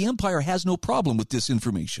 because the empire has no problem with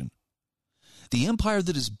disinformation. The empire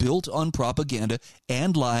that is built on propaganda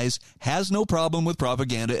and lies has no problem with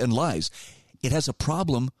propaganda and lies. It has a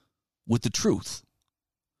problem with the truth.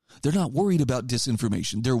 They're not worried about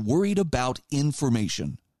disinformation. They're worried about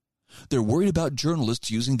information. They're worried about journalists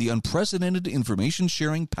using the unprecedented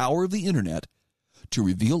information-sharing power of the internet to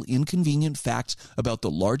reveal inconvenient facts about the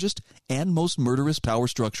largest and most murderous power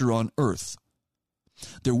structure on Earth.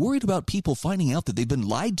 They're worried about people finding out that they've been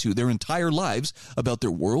lied to their entire lives about their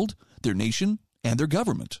world, their nation, and their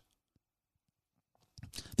government.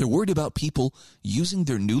 They're worried about people using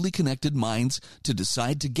their newly connected minds to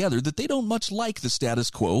decide together that they don't much like the status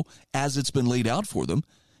quo as it's been laid out for them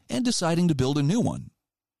and deciding to build a new one.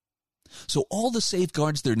 So all the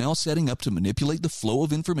safeguards they're now setting up to manipulate the flow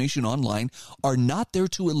of information online are not there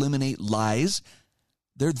to eliminate lies.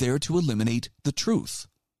 They're there to eliminate the truth.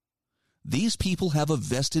 These people have a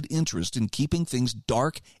vested interest in keeping things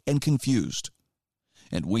dark and confused.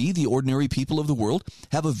 And we, the ordinary people of the world,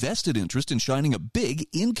 have a vested interest in shining a big,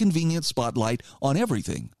 inconvenient spotlight on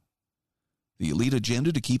everything. The elite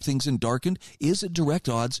agenda to keep things darkened is at direct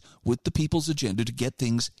odds with the people's agenda to get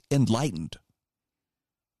things enlightened.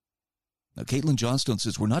 Now, Caitlin Johnstone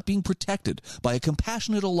says we're not being protected by a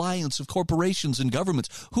compassionate alliance of corporations and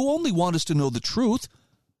governments who only want us to know the truth.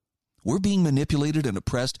 We're being manipulated and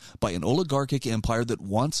oppressed by an oligarchic empire that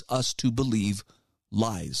wants us to believe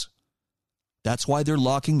lies. That's why they're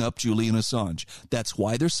locking up Julian Assange. That's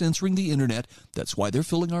why they're censoring the internet. That's why they're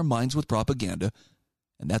filling our minds with propaganda.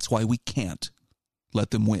 And that's why we can't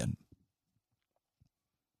let them win.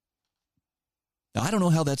 Now, I don't know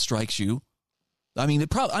how that strikes you. I mean,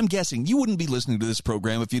 I'm guessing you wouldn't be listening to this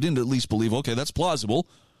program if you didn't at least believe, okay, that's plausible.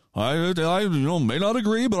 I may not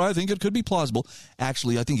agree, but I think it could be plausible.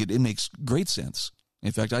 Actually, I think it makes great sense.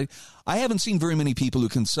 In fact, I haven't seen very many people who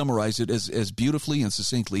can summarize it as beautifully and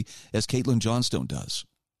succinctly as Caitlin Johnstone does.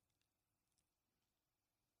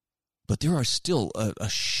 But there are still a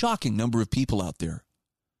shocking number of people out there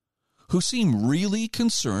who seem really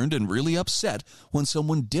concerned and really upset when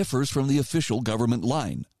someone differs from the official government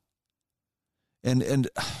line. And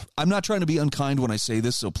I'm not trying to be unkind when I say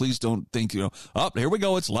this, so please don't think, here we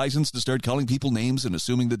go, it's licensed to start calling people names and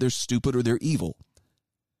assuming that they're stupid or they're evil.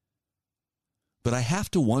 But I have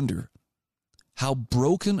to wonder how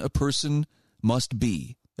broken a person must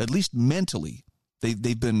be, at least mentally.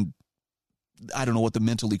 They've been I don't know what the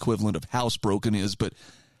mental equivalent of housebroken is, but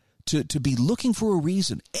to be looking for a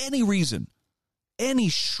reason, any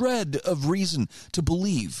shred of reason to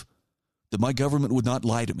believe that my government would not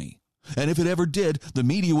lie to me. And if it ever did, the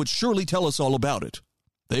media would surely tell us all about it.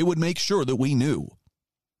 They would make sure that we knew.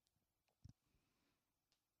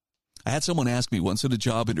 I had someone ask me once in a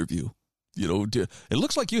job interview, it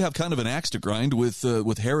looks like you have kind of an axe to grind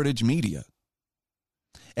with Heritage Media.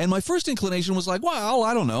 And my first inclination was like, well,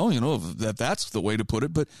 I don't know, if that's the way to put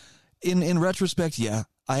it. But in retrospect, yeah,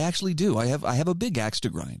 I actually do. I have a big axe to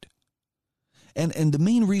grind. And the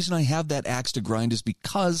main reason I have that axe to grind is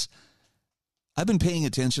because I've been paying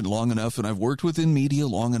attention long enough and I've worked within media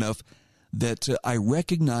long enough that I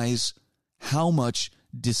recognize how much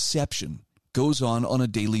deception goes on a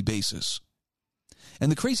daily basis.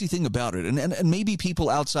 And the crazy thing about it, and maybe people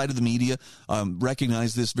outside of the media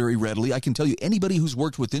recognize this very readily. I can tell you anybody who's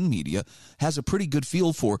worked within media has a pretty good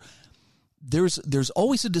feel for there's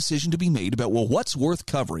always a decision to be made about, well, what's worth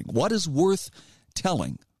covering? What is worth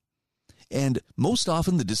telling? And most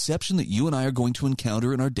often the deception that you and I are going to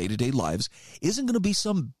encounter in our day-to-day lives isn't going to be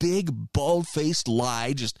some big, bald-faced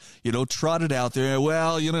lie just, trotted out there.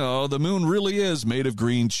 Well, the moon really is made of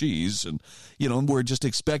green cheese. And, we're just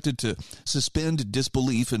expected to suspend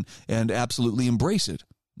disbelief and absolutely embrace it.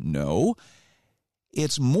 No,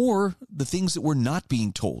 it's more the things that we're not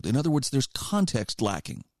being told. In other words, there's context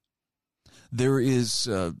lacking. There is...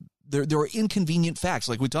 There are inconvenient facts,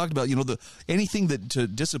 like we talked about, anything that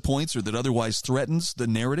disappoints or that otherwise threatens the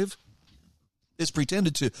narrative is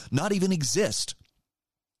pretended to not even exist.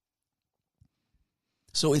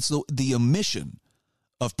 So it's the omission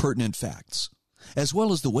of pertinent facts, as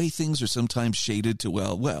well as the way things are sometimes shaded to,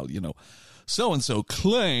 well, so-and-so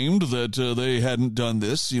claimed that they hadn't done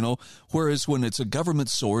this, whereas when it's a government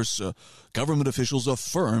source, government officials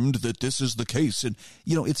affirmed that this is the case. And,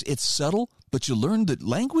 it's subtle, but you learn that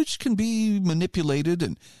language can be manipulated,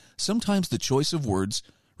 and sometimes the choice of words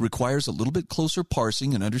requires a little bit closer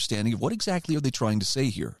parsing and understanding of what exactly are they trying to say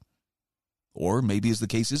here. Or maybe, as the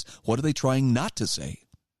case is, what are they trying not to say?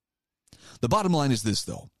 The bottom line is this,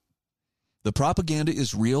 though. The propaganda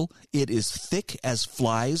is real, it is thick as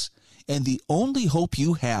flies, and the only hope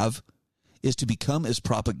you have is to become as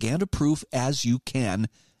propaganda-proof as you can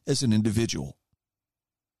as an individual.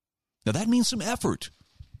 Now, that means some effort,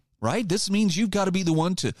 right? This means you've got to be the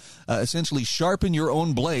one to essentially sharpen your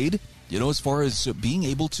own blade, as far as being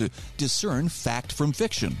able to discern fact from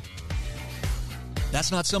fiction.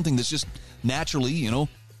 That's not something that's just naturally,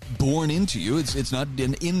 born into you. It's not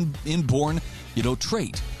an inborn,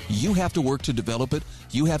 trait. You have to work to develop it.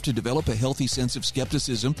 You have to develop a healthy sense of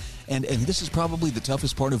skepticism. And this is probably the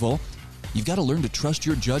toughest part of all. You've got to learn to trust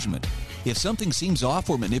your judgment. If something seems off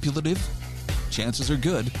or manipulative, chances are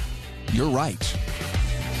good you're right.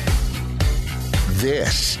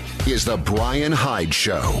 This is the Brian Hyde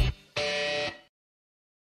Show.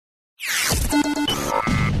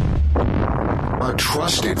 A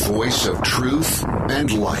trusted voice of truth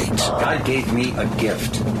and light. God gave me a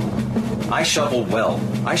gift. I shovel well.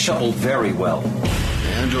 I shovel very well.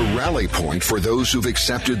 And a rally point for those who've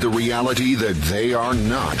accepted the reality that they are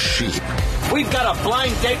not sheep. We've got a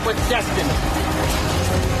blind date with destiny.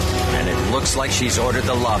 And it looks like she's ordered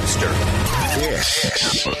the lobster.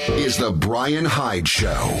 This is the Brian Hyde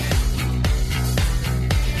Show.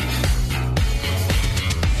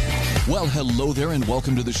 Well, hello there and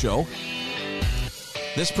welcome to the show.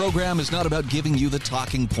 This program is not about giving you the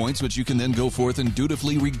talking points, which you can then go forth and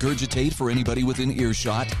dutifully regurgitate for anybody within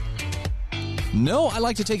earshot. No, I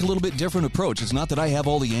like to take a little bit different approach. It's not that I have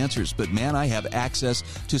all the answers, but man, I have access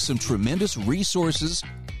to some tremendous resources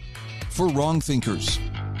for wrong thinkers.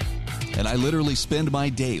 And I literally spend my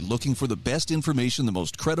day looking for the best information, the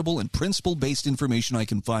most credible and principle-based information I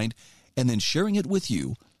can find, and then sharing it with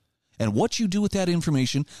you. And what you do with that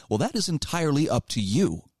information, well, that is entirely up to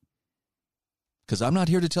you. Because I'm not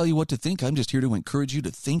here to tell you what to think. I'm just here to encourage you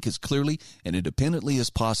to think as clearly and independently as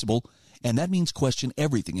possible. And that means question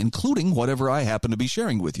everything, including whatever I happen to be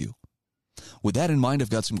sharing with you. With that in mind, I've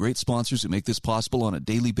got some great sponsors who make this possible on a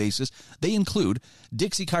daily basis. They include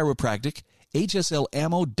Dixie Chiropractic,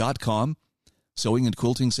 HSLammo.com,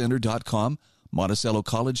 SewingandQuiltingCenter.com,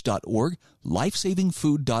 MonticelloCollege.org,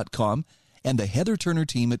 LifesavingFood.com, and the Heather Turner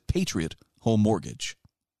team at Patriot Home Mortgage.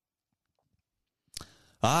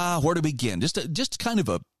 Where to begin? Just kind of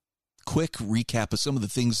a quick recap of some of the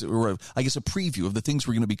things, or I guess a preview of the things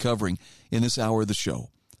we're going to be covering in this hour of the show.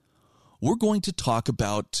 We're going to talk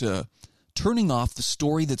about turning off the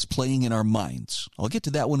story that's playing in our minds. I'll get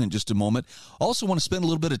to that one in just a moment. I also want to spend a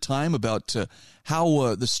little bit of time about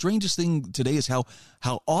how the strangest thing today is how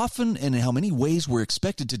often and in how many ways we're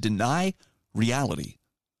expected to deny reality.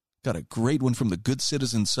 Got a great one from the Good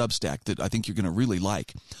Citizen Substack that I think you're going to really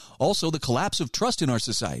like. Also, the collapse of trust in our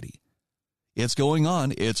society. It's going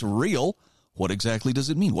on. It's real. What exactly does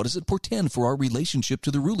it mean? What does it portend for our relationship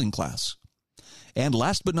to the ruling class? And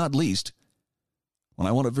last but not least, when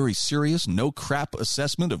I want a very serious, no-crap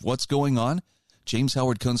assessment of what's going on, James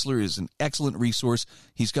Howard Kunstler is an excellent resource.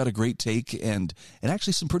 He's got a great take and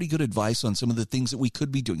actually some pretty good advice on some of the things that we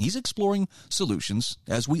could be doing. He's exploring solutions,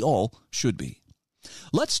 as we all should be.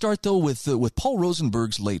 Let's start, though, with Paul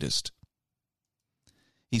Rosenberg's latest.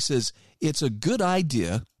 He says, it's a good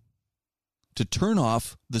idea to turn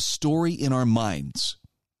off the story in our minds.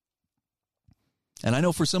 And I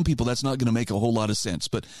know for some people that's not going to make a whole lot of sense,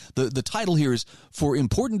 but the title here is, For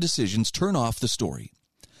Important Decisions, Turn Off the Story.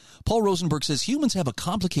 Paul Rosenberg says humans have a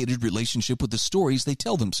complicated relationship with the stories they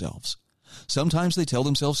tell themselves. Sometimes they tell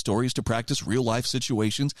themselves stories to practice real-life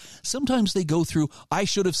situations. Sometimes they go through I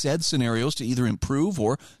should have said scenarios to either improve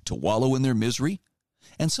or to wallow in their misery.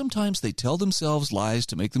 And sometimes they tell themselves lies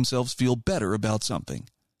to make themselves feel better about something.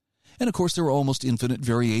 And of course, there are almost infinite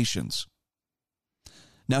variations.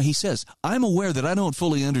 Now, he says, I'm aware that I don't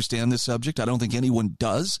fully understand this subject. I don't think anyone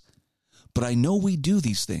does. But I know we do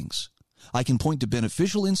these things. I can point to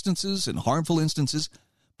beneficial instances and harmful instances,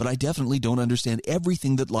 but I definitely don't understand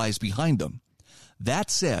everything that lies behind them.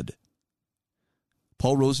 That said,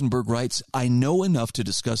 Paul Rosenberg writes, I know enough to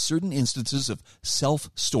discuss certain instances of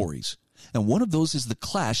self-stories, and one of those is the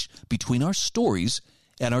clash between our stories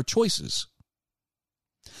and our choices.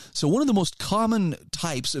 So one of the most common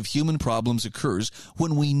types of human problems occurs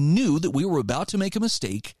when we knew that we were about to make a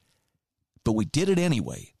mistake, but we did it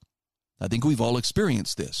anyway. I think we've all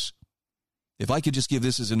experienced this. If I could just give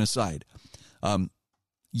this as an aside,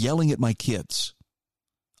 yelling at my kids.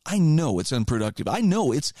 I know it's unproductive. I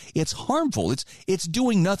know it's harmful. It's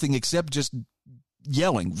doing nothing except just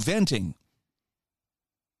yelling, venting.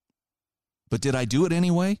 But did I do it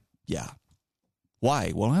anyway? Yeah.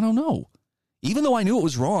 Why? Well, I don't know. Even though I knew it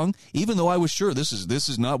was wrong, even though I was sure this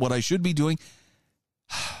is not what I should be doing,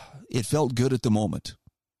 it felt good at the moment.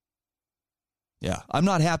 Yeah, I'm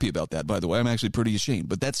not happy about that, by the way. I'm actually pretty ashamed.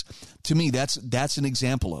 But to me, that's an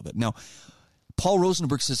example of it. Now, Paul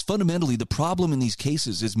Rosenberg says fundamentally the problem in these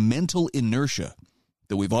cases is mental inertia,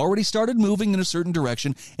 that we've already started moving in a certain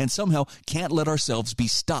direction and somehow can't let ourselves be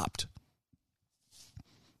stopped.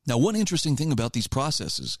 Now, one interesting thing about these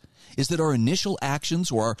processes is that our initial actions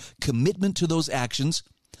or our commitment to those actions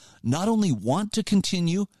not only want to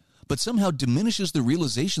continue, but somehow diminishes the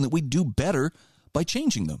realization that we do better by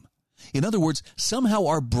changing them. In other words, somehow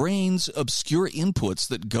our brains obscure inputs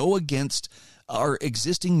that go against our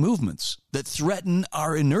existing movements, that threaten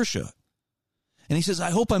our inertia. And he says, I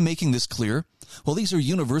hope I'm making this clear. Well, these are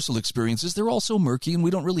universal experiences. They're also murky, and we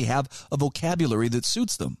don't really have a vocabulary that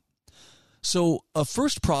suits them. So a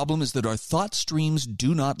first problem is that our thought streams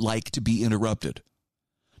do not like to be interrupted.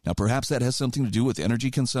 Now, perhaps that has something to do with energy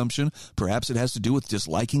consumption. Perhaps it has to do with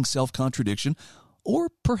disliking self-contradiction. Or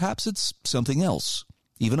perhaps it's something else,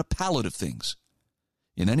 even a palette of things.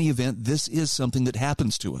 In any event, this is something that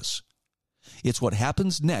happens to us. It's what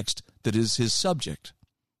happens next that is his subject,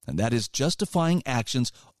 and that is justifying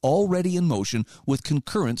actions already in motion with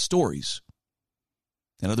concurrent stories.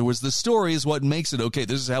 In other words, the story is what makes it okay.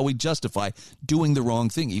 This is how we justify doing the wrong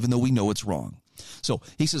thing, even though we know it's wrong. So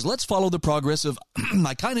he says, let's follow the progress of,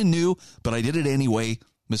 I kind of knew, but I did it anyway,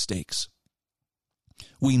 mistakes.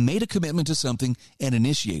 We made a commitment to something and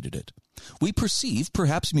initiated it. We perceive,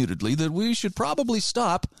 perhaps mutedly, that we should probably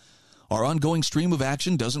stop. Our ongoing stream of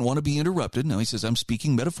action doesn't want to be interrupted. Now, he says, I'm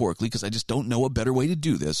speaking metaphorically because I just don't know a better way to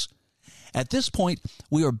do this. At this point,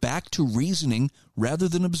 we are back to reasoning rather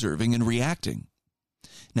than observing and reacting.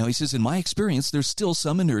 Now, he says, in my experience, there's still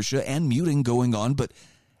some inertia and muting going on, but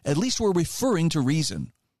at least we're referring to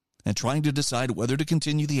reason and trying to decide whether to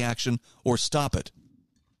continue the action or stop it.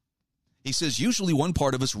 He says, usually one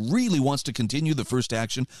part of us really wants to continue the first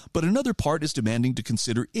action, but another part is demanding to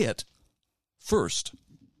consider it first.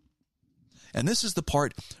 And this is the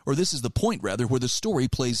point, where the story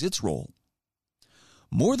plays its role.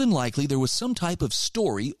 More than likely, there was some type of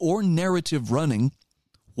story or narrative running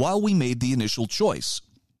while we made the initial choice.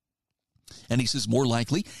 And he says, more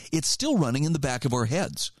likely, it's still running in the back of our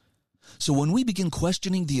heads. So when we begin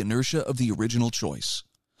questioning the inertia of the original choice,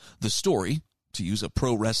 the story, to use a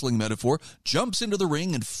pro wrestling metaphor, jumps into the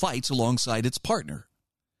ring and fights alongside its partner.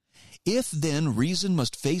 If then reason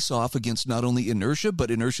must face off against not only inertia, but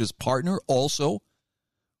inertia's partner also,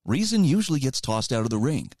 reason usually gets tossed out of the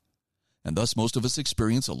ring. And thus most of us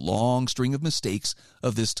experience a long string of mistakes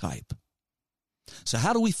of this type. So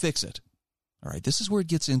how do we fix it? All right, this is where it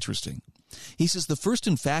gets interesting. He says the first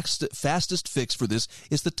and fastest fix for this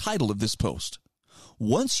is the title of this post.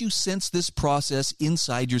 Once you sense this process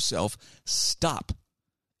inside yourself, stop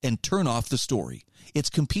and turn off the story. It's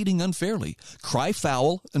competing unfairly. Cry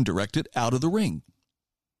foul and direct it out of the ring.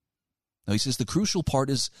 Now, he says the crucial part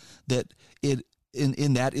is that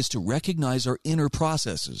in that is to recognize our inner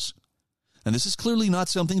processes. And this is clearly not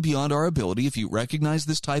something beyond our ability. If you recognize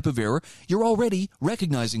this type of error, you're already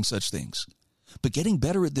recognizing such things. But getting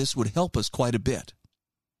better at this would help us quite a bit.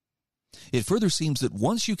 It further seems that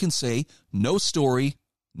once you can say, no story,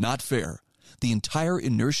 not fair, the entire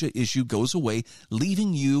inertia issue goes away,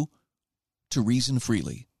 leaving you to reason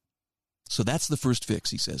freely. So that's the first fix,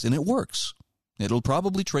 he says, and it works. It'll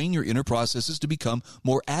probably train your inner processes to become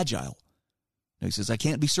more agile. Now, he says, I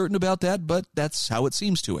can't be certain about that, but that's how it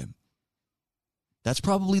seems to him. That's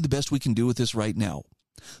probably the best we can do with this right now.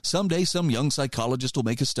 Someday, some young psychologist will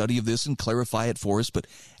make a study of this and clarify it for us, but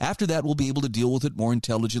after that, we'll be able to deal with it more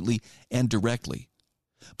intelligently and directly.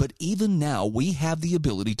 But even now, we have the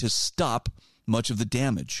ability to stop much of the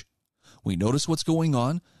damage. We notice what's going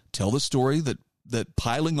on, tell the story that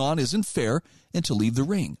piling on isn't fair, and to leave the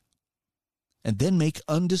ring. And then make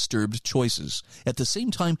undisturbed choices. At the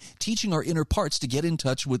same time, teaching our inner parts to get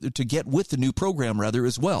with the new program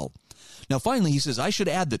as well. Now, finally, he says, I should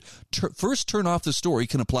add that first turn off the story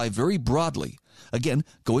can apply very broadly. Again,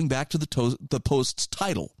 going back to the post's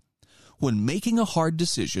title. When making a hard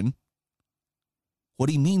decision,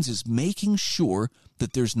 what he means is making sure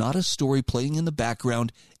that there's not a story playing in the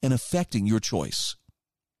background and affecting your choice.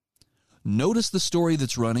 Notice the story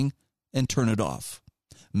that's running and turn it off.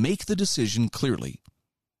 Make the decision clearly.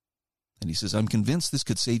 And he says, I'm convinced this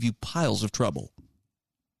could save you piles of trouble.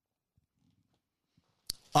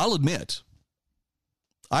 I'll admit,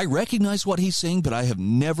 I recognize what he's saying, but I have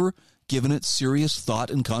never given it serious thought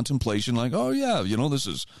and contemplation like, oh, yeah, this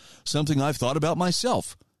is something I've thought about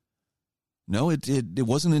myself. No, it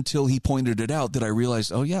wasn't until he pointed it out that I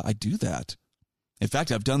realized, oh, yeah, I do that. In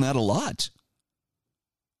fact, I've done that a lot.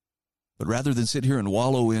 But rather than sit here and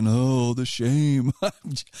wallow in, oh, the shame,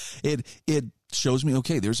 it shows me,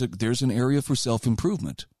 okay, there's an area for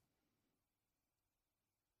self-improvement.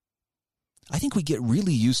 I think we get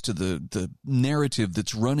really used to the narrative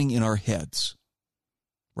that's running in our heads,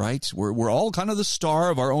 right? We're all kind of the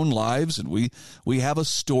star of our own lives, and we have a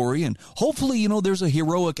story, and hopefully, there's a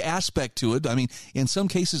heroic aspect to it. I mean, in some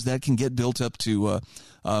cases that can get built up to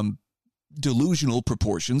delusional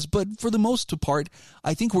proportions, but for the most part,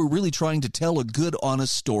 I think we're really trying to tell a good,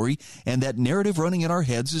 honest story, and that narrative running in our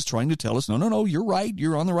heads is trying to tell us, no, you're right,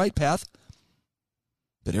 you're on the right path.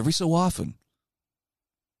 But every so often,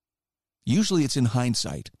 usually it's in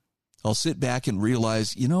hindsight, I'll sit back and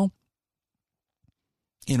realize, in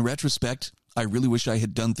retrospect, I really wish I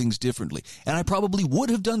had done things differently. And I probably would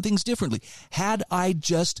have done things differently had I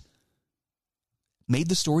just made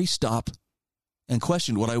the story stop and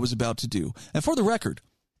questioned what I was about to do. And for the record,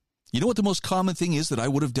 you know what the most common thing is that I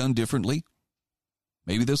would have done differently?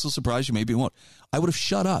 Maybe this will surprise you, maybe it won't. I would have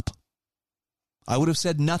shut up. I would have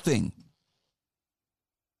said nothing.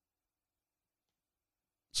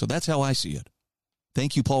 So that's how I see it.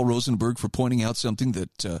 Thank you, Paul Rosenberg, for pointing out something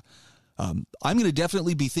that I'm going to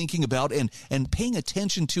definitely be thinking about and paying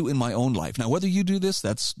attention to in my own life. Now, whether you do this,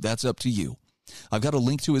 that's up to you. I've got a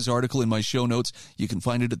link to his article in my show notes. You can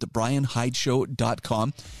find it at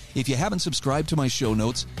thebrianhydeshow.com. If you haven't subscribed to my show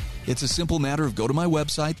notes, it's a simple matter of go to my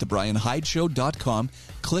website, thebrianhydeshow.com,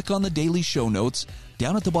 click on the daily show notes.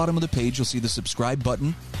 Down at the bottom of the page, you'll see the subscribe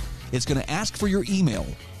button. It's going to ask for your email,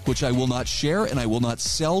 which I will not share and I will not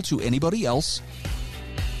sell to anybody else.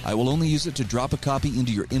 I will only use it to drop a copy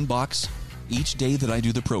into your inbox each day that I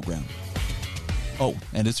do the program. Oh,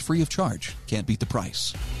 and it's free of charge. Can't beat the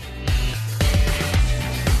price.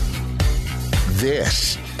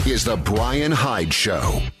 This is The Brian Hyde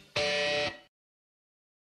Show.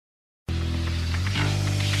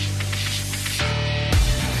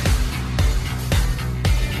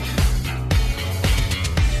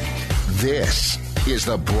 This is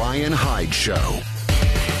The Brian Hyde Show.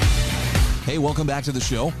 Hey, welcome back to the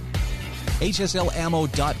show.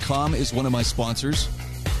 HSLammo.com is one of my sponsors.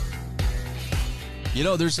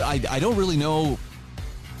 I don't really know.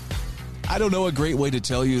 I don't know a great way to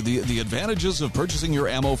tell you the advantages of purchasing your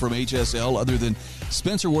ammo from HSL other than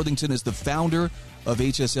Spencer Worthington is the founder of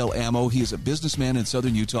HSL Ammo. He is a businessman in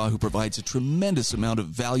southern Utah who provides a tremendous amount of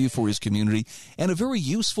value for his community and a very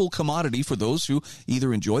useful commodity for those who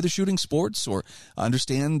either enjoy the shooting sports or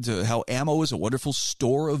understand how ammo is a wonderful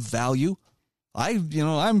store of value. I'm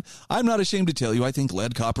not ashamed to tell you, I think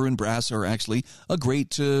lead, copper, and brass are actually a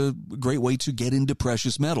great way to get into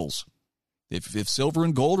precious metals. If silver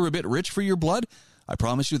and gold are a bit rich for your blood, I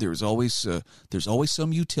promise you there's always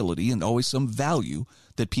some utility and always some value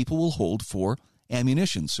that people will hold for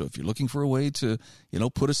ammunition. So if you're looking for a way to,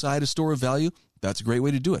 put aside a store of value, that's a great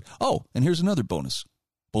way to do it. Oh, and here's another bonus.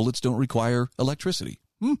 Bullets don't require electricity.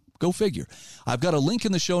 Go figure. I've got a link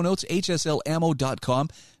in the show notes, hslammo.com.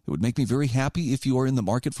 It would make me very happy if you are in the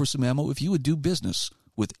market for some ammo, if you would do business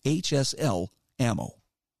with HSL Ammo.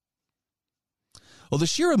 Well, the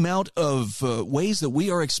sheer amount of ways that we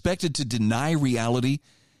are expected to deny reality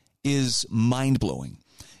is mind-blowing.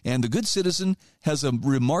 And the Good Citizen has a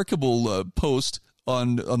remarkable post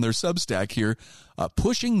on their Substack here,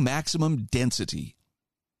 pushing maximum density.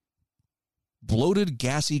 Bloated,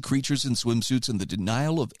 gassy creatures in swimsuits and the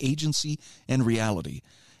denial of agency and reality.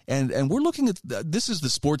 And we're looking at, this is the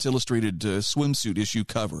Sports Illustrated swimsuit issue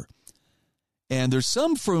cover. And there's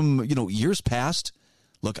some from, years past.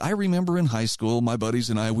 Look, I remember in high school, my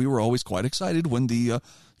buddies and I, we were always quite excited when the,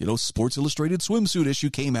 Sports Illustrated swimsuit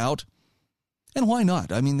issue came out. And why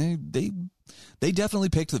not? I mean, they definitely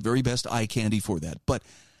picked the very best eye candy for that. But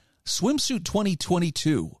Swimsuit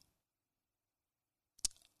 2022,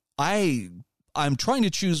 I'm trying to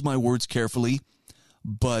choose my words carefully,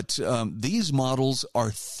 but these models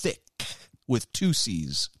are thick with 2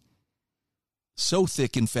 C's. So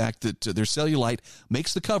thick, in fact, that their cellulite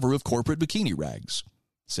makes the cover of corporate bikini rags,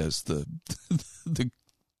 says the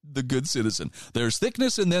Good Citizen. There's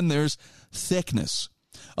thickness and then there's thickness.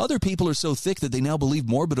 Other people are so thick that they now believe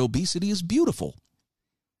morbid obesity is beautiful.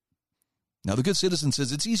 Now, the Good Citizen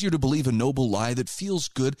says it's easier to believe a noble lie that feels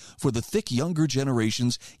good for the thick younger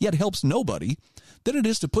generations, yet helps nobody, than it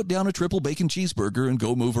is to put down a triple bacon cheeseburger and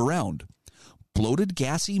go move around. Bloated,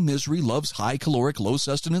 gassy misery loves high-caloric,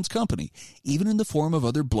 low-sustenance company, even in the form of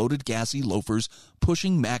other bloated, gassy loafers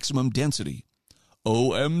pushing maximum density.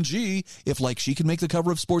 OMG, if like she can make the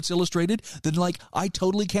cover of Sports Illustrated, then like I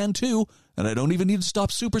totally can too, and I don't even need to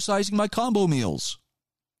stop supersizing my combo meals.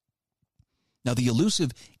 Now, the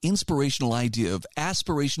elusive, inspirational idea of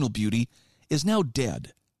aspirational beauty is now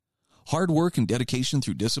dead. Hard work and dedication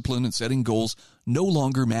through discipline and setting goals no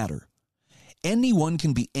longer matter. Anyone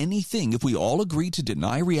can be anything if we all agree to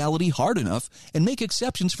deny reality hard enough and make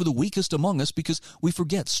exceptions for the weakest among us because we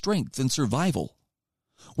forget strength and survival.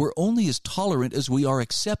 We're only as tolerant as we are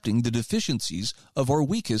accepting the deficiencies of our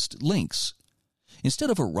weakest links.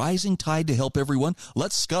 Instead of a rising tide to help everyone,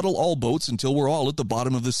 let's scuttle all boats until we're all at the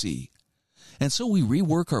bottom of the sea. And so we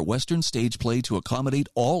rework our Western stage play to accommodate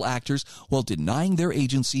all actors while denying their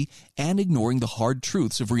agency and ignoring the hard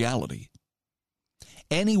truths of reality.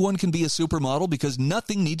 Anyone can be a supermodel because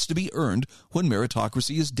nothing needs to be earned when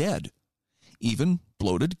meritocracy is dead. Even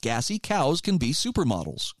bloated, gassy cows can be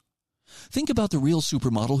supermodels. Think about the real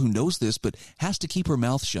supermodel who knows this but has to keep her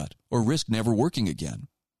mouth shut or risk never working again.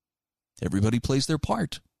 Everybody plays their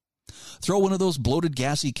part. Throw one of those bloated,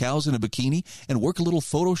 gassy cows in a bikini and work a little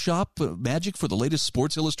Photoshop magic for the latest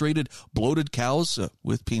Sports Illustrated bloated cows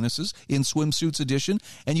with penises in swimsuits edition,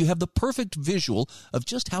 and you have the perfect visual of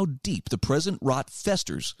just how deep the present rot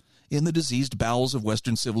festers in the diseased bowels of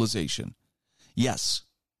Western civilization. Yes,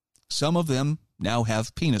 some of them now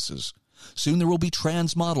have penises. Soon there will be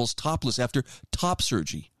trans models topless after top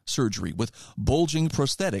surgery with bulging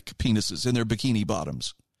prosthetic penises in their bikini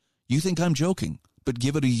bottoms. You think I'm joking, but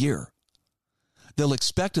give it a year. They'll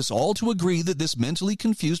expect us all to agree that this mentally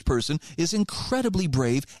confused person is incredibly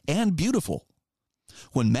brave and beautiful.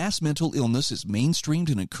 When mass mental illness is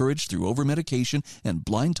mainstreamed and encouraged through over-medication and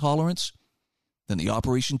blind tolerance, then the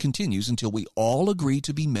operation continues until we all agree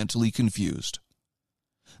to be mentally confused.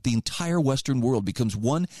 The entire Western world becomes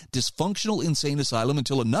one dysfunctional insane asylum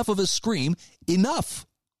until enough of us scream, enough!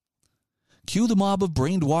 Cue the mob of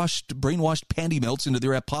brainwashed panty melts into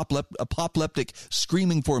their apoplectic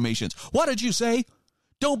screaming formations. What did you say?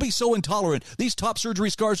 Don't be so intolerant. These top surgery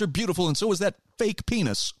scars are beautiful, and so is that fake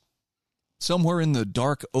penis. Somewhere in the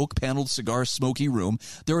dark oak-paneled cigar smoky room,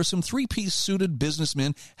 there are some three-piece suited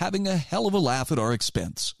businessmen having a hell of a laugh at our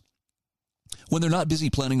expense. When they're not busy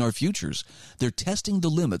planning our futures, they're testing the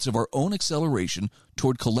limits of our own acceleration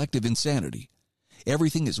toward collective insanity.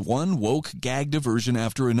 Everything is one woke gag diversion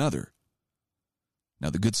after another. Now,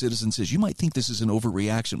 the Good Citizen says, you might think this is an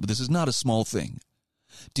overreaction, but this is not a small thing.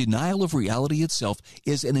 Denial of reality itself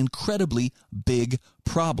is an incredibly big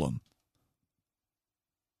problem.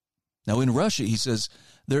 Now, in Russia, he says,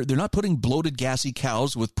 they're not putting bloated, gassy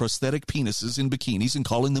cows with prosthetic penises in bikinis and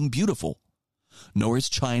calling them beautiful. Nor is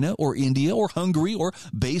China or India or Hungary or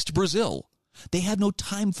based Brazil. They had no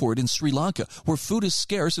time for it in Sri Lanka, where food is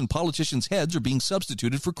scarce and politicians' heads are being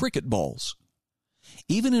substituted for cricket balls.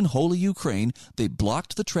 Even in holy Ukraine, they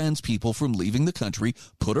blocked the trans people from leaving the country,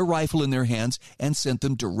 put a rifle in their hands, and sent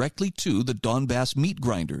them directly to the Donbass meat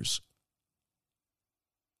grinders.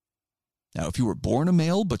 Now, if you were born a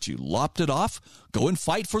male but you lopped it off, go and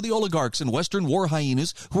fight for the oligarchs and Western war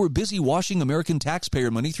hyenas who are busy washing American taxpayer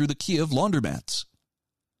money through the Kiev laundromats.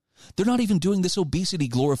 They're not even doing this obesity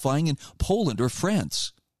glorifying in Poland or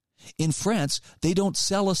France. In France, they don't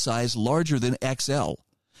sell a size larger than XL,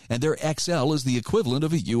 and their XL is the equivalent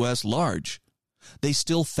of a U.S. large. They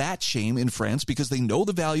still fat shame in France because they know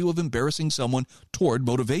the value of embarrassing someone toward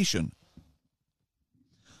motivation.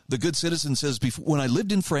 The Good Citizen says, when I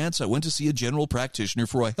lived in France, I went to see a general practitioner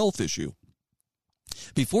for a health issue.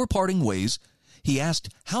 Before parting ways, he asked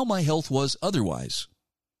how my health was otherwise.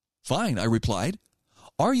 Fine, I replied.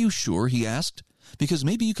 Are you sure, he asked, because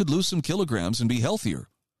maybe you could lose some kilograms and be healthier.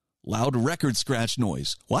 Loud record scratch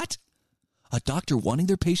noise. What? A doctor wanting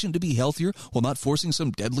their patient to be healthier while not forcing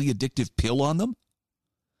some deadly addictive pill on them?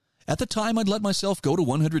 At the time, I'd let myself go to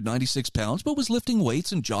 196 pounds, but was lifting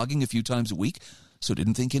weights and jogging a few times a week, so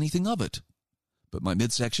didn't think anything of it. But my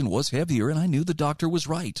midsection was heavier, and I knew the doctor was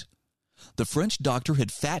right. The French doctor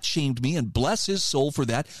had fat-shamed me, and bless his soul for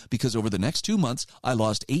that, because over the next 2 months, I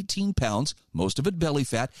lost 18 pounds, most of it belly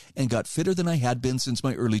fat, and got fitter than I had been since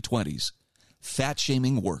my early 20s.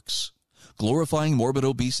 Fat-shaming works. Glorifying morbid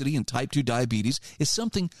obesity and type 2 diabetes is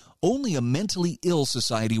something only a mentally ill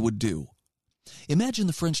society would do. Imagine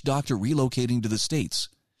the French doctor relocating to the States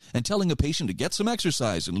and telling a patient to get some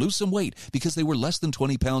exercise and lose some weight because they were less than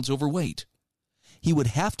 20 pounds overweight. He would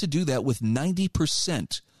have to do that with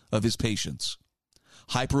 90% of his patients.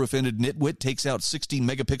 Hyper-offended nitwit takes out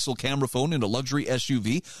 16-megapixel camera phone in a luxury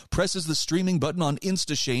SUV, presses the streaming button on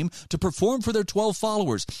InstaShame to perform for their 12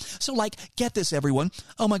 followers. So, get this, everyone.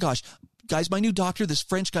 Oh, my gosh. Guys, my new doctor, this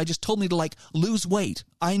French guy, just told me to, lose weight.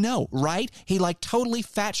 I know, right? He, totally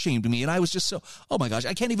fat-shamed me, and I was just so, oh, my gosh,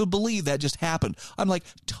 I can't even believe that just happened. I'm,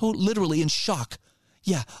 literally in shock.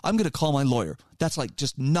 Yeah, I'm going to call my lawyer. That's,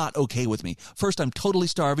 just not okay with me. First, I'm totally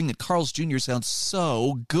starving, and Carl's Jr. sounds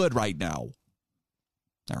so good right now.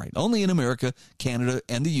 All right, only in America, Canada,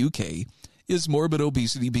 and the UK is morbid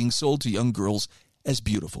obesity being sold to young girls as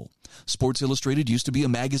beautiful. Sports Illustrated used to be a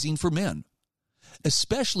magazine for men,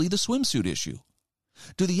 especially the swimsuit issue.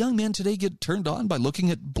 Do the young men today get turned on by looking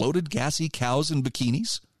at bloated, gassy cows in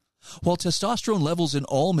bikinis? While testosterone levels in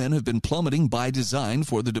all men have been plummeting by design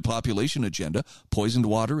for the depopulation agenda, poisoned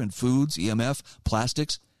water and foods, EMF,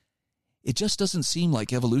 plastics, it just doesn't seem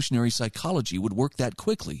like evolutionary psychology would work that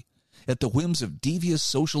quickly at the whims of devious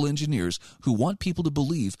social engineers who want people to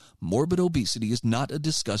believe morbid obesity is not a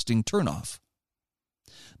disgusting turnoff.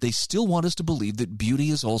 They still want us to believe that beauty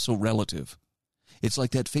is also relative. It's like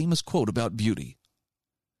that famous quote about beauty.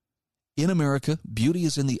 In America, beauty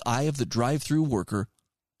is in the eye of the drive-through worker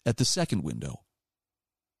at the second window.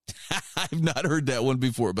 I've not heard that one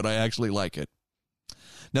before, but I actually like it.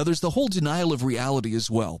 Now, there's the whole denial of reality as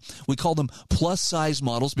well. We call them plus-size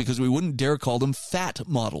models because we wouldn't dare call them fat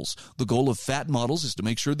models. The goal of fat models is to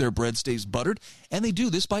make sure their bread stays buttered, and they do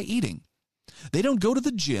this by eating. They don't go to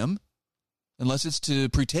the gym unless it's to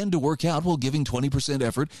pretend to work out while giving 20%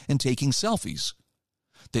 effort and taking selfies.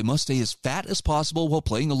 They must stay as fat as possible while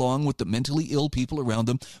playing along with the mentally ill people around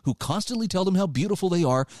them who constantly tell them how beautiful they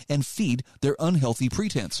are and feed their unhealthy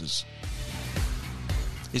pretenses.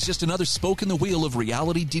 It's just another spoke in the wheel of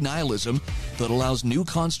reality denialism that allows new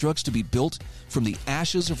constructs to be built from the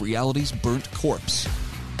ashes of reality's burnt corpse.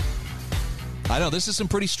 I know, this is some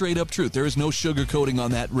pretty straight-up truth. There is no sugarcoating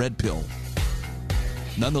on that red pill.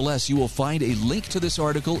 Nonetheless, you will find a link to this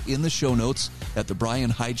article in the show notes at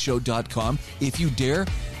thebrianhydeshow.com. If you dare,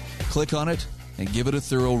 click on it and give it a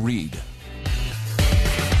thorough read.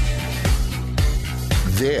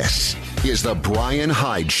 This is The Brian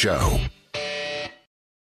Hyde Show.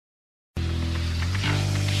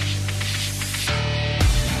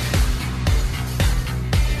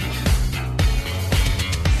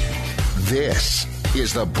 This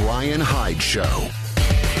is The Brian Hyde Show.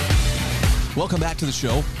 Welcome back to the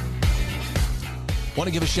show. Want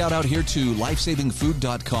to give a shout out here to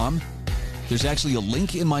lifesavingfood.com. There's actually a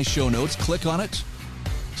link in my show notes. Click on it.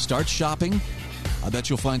 Start shopping. I bet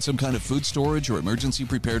you'll find some kind of food storage or emergency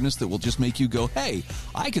preparedness that will just make you go, hey,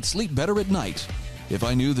 I could sleep better at night if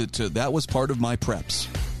I knew that that was part of my preps.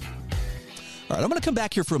 All right, I'm going to come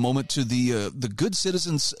back here for a moment to the Good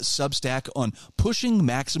Citizens Substack on pushing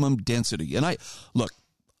maximum density. And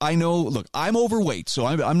I'm overweight, so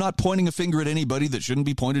I'm not pointing a finger at anybody that shouldn't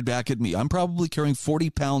be pointed back at me. I'm probably carrying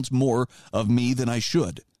 40 pounds more of me than I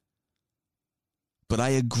should. But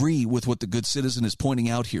I agree with what the Good Citizen is pointing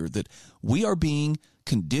out here, that we are being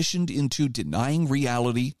conditioned into denying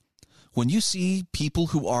reality when you see people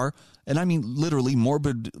who are, and I mean literally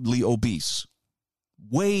morbidly obese,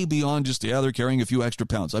 way beyond just, they're carrying a few extra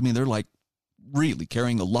pounds. I mean, they're like really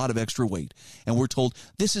carrying a lot of extra weight. And we're told,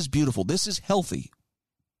 this is beautiful, this is healthy.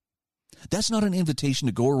 That's not an invitation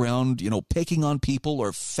to go around, picking on people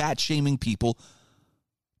or fat shaming people.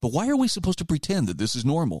 But why are we supposed to pretend that this is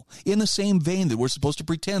normal? In the same vein that we're supposed to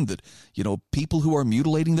pretend that, people who are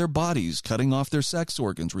mutilating their bodies, cutting off their sex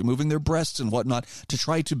organs, removing their breasts and whatnot to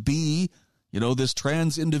try to be, this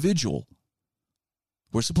trans individual.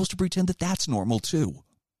 We're supposed to pretend that that's normal too.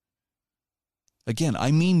 Again, I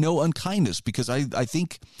mean no unkindness, because I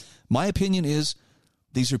think my opinion is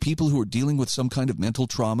these are people who are dealing with some kind of mental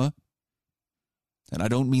trauma. And I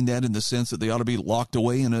don't mean that in the sense that they ought to be locked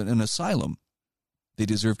away in an asylum. They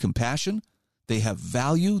deserve compassion. They have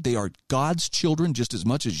value. They are God's children just as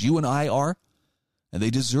much as you and I are. And they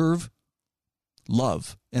deserve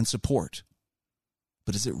love and support.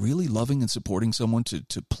 But is it really loving and supporting someone to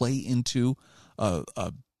play into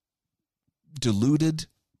a deluded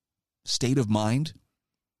state of mind?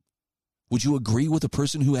 Would you agree with a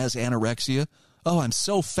person who has anorexia? Oh, I'm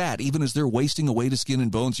so fat, even as they're wasting away to skin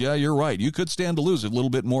and bones. Yeah, you're right. You could stand to lose a little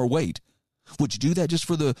bit more weight. Would you do that just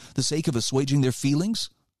for the sake of assuaging their feelings?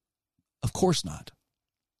 Of course not.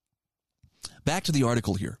 Back to the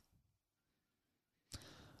article here.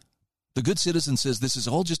 The Good Citizen says this is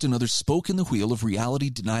all just another spoke in the wheel of reality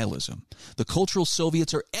denialism. The cultural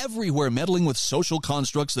Soviets are everywhere meddling with social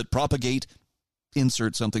constructs that propagate,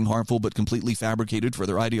 insert something harmful but completely fabricated for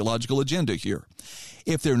their ideological agenda here.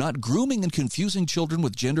 If they're not grooming and confusing children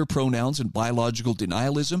with gender pronouns and biological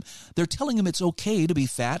denialism, they're telling them it's okay to be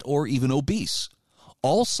fat or even obese.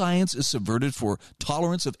 All science is subverted for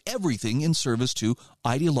tolerance of everything in service to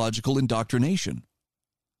ideological indoctrination.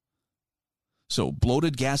 So,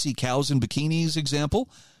 bloated, gassy cows in bikinis, example.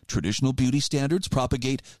 Traditional beauty standards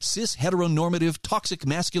propagate cis-heteronormative, toxic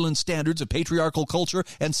masculine standards of patriarchal culture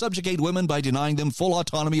and subjugate women by denying them full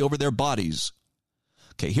autonomy over their bodies.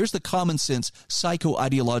 Okay, here's the common sense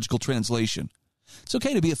psycho-ideological translation. It's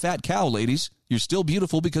okay to be a fat cow, ladies. You're still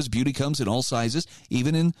beautiful because beauty comes in all sizes,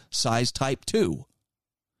 even in size type 2.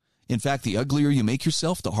 In fact, the uglier you make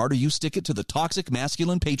yourself, the harder you stick it to the toxic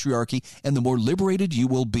masculine patriarchy, and the more liberated you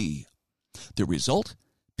will be. The result?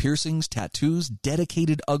 Piercings, tattoos,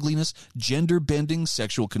 dedicated ugliness, gender bending,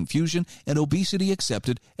 sexual confusion, and obesity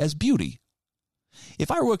accepted as beauty. If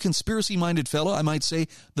I were a conspiracy-minded fellow, I might say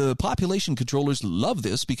the population controllers love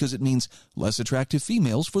this because it means less attractive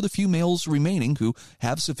females for the few males remaining who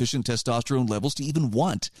have sufficient testosterone levels to even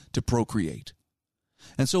want to procreate.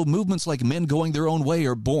 And so movements like men going their own way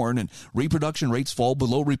are born, and reproduction rates fall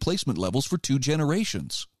below replacement levels for 2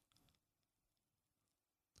 generations.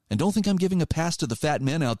 And don't think I'm giving a pass to the fat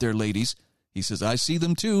men out there, ladies. He says, I see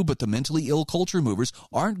them too, but the mentally ill culture movers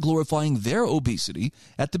aren't glorifying their obesity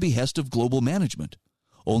at the behest of global management,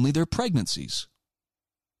 only their pregnancies.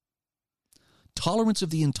 Tolerance of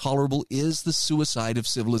the intolerable is the suicide of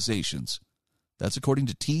civilizations. That's according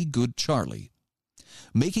to T. Good Charlie.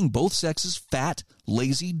 Making both sexes fat,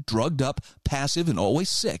 lazy, drugged up, passive, and always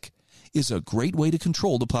sick is a great way to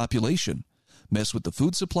control the population. Mess with the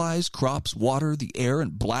food supplies, crops, water, the air,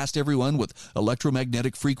 and blast everyone with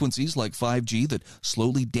electromagnetic frequencies like 5G that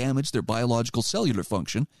slowly damage their biological cellular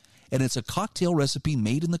function, and it's a cocktail recipe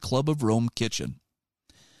made in the Club of Rome kitchen.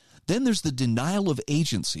 Then there's the denial of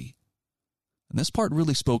agency. And this part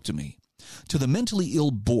really spoke to me. To the mentally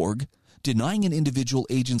ill Borg, denying an individual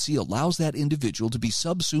agency allows that individual to be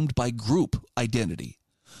subsumed by group identity.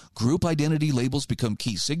 Group identity labels become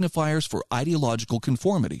key signifiers for ideological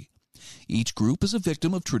conformity. Each group is a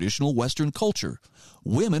victim of traditional Western culture.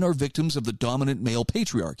 Women are victims of the dominant male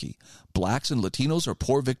patriarchy. Blacks and Latinos are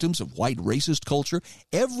poor victims of white racist culture.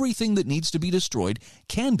 Everything that needs to be destroyed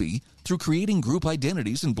can be through creating group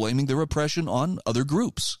identities and blaming their oppression on other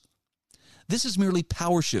groups. This is merely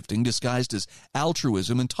power shifting disguised as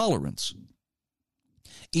altruism and tolerance.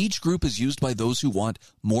 Each group is used by those who want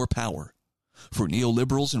more power. For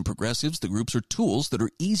neoliberals and progressives, the groups are tools that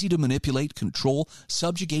are easy to manipulate, control,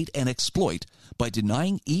 subjugate, and exploit by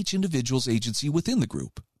denying each individual's agency within the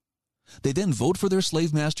group. They then vote for their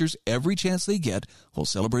slave masters every chance they get while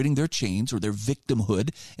celebrating their chains or their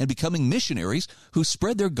victimhood and becoming missionaries who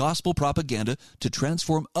spread their gospel propaganda to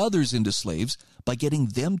transform others into slaves by getting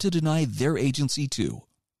them to deny their agency too.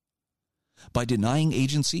 By denying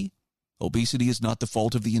agency, obesity is not the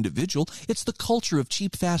fault of the individual. It's the culture of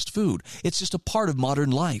cheap fast food. It's just a part of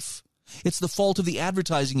modern life. It's the fault of the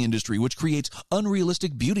advertising industry, which creates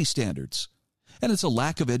unrealistic beauty standards. And it's a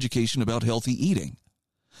lack of education about healthy eating.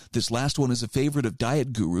 This last one is a favorite of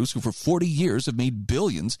diet gurus who for 40 years have made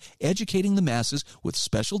billions educating the masses with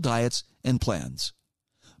special diets and plans.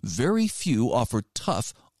 Very few offer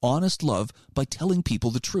tough, honest love by telling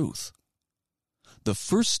people the truth. The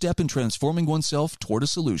first step in transforming oneself toward a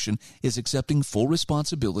solution is accepting full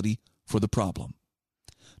responsibility for the problem.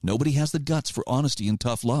 Nobody has the guts for honesty and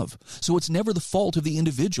tough love, so it's never the fault of the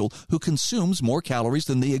individual who consumes more calories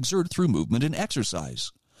than they exert through movement and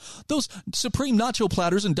exercise. Those supreme nacho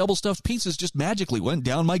platters and double-stuffed pizzas just magically went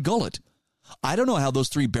down my gullet. I don't know how those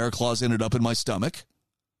 3 bear claws ended up in my stomach.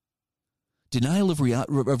 Denial of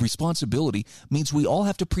responsibility means we all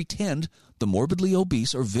have to pretend the morbidly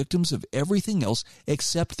obese are victims of everything else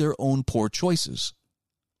except their own poor choices.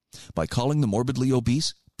 By calling the morbidly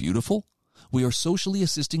obese beautiful, we are socially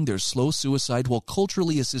assisting their slow suicide while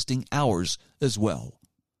culturally assisting ours as well.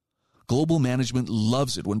 Global management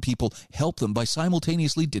loves it when people help them by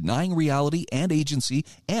simultaneously denying reality and agency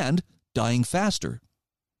and dying faster.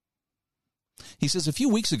 He says a few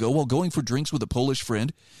weeks ago, while going for drinks with a Polish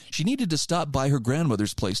friend, she needed to stop by her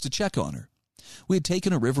grandmother's place to check on her. We had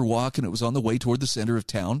taken a river walk and it was on the way toward the center of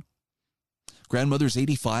town. Grandmother's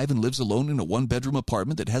 85 and lives alone in a 1-bedroom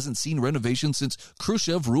apartment that hasn't seen renovation since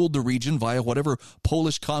Khrushchev ruled the region via whatever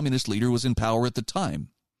Polish communist leader was in power at the time.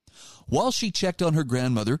 While she checked on her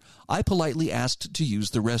grandmother, I politely asked to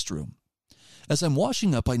use the restroom. As I'm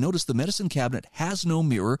washing up, I noticed the medicine cabinet has no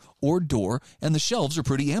mirror or door, and the shelves are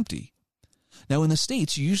pretty empty. Now, in the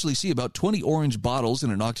States, you usually see about 20 orange bottles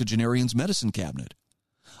in an octogenarian's medicine cabinet.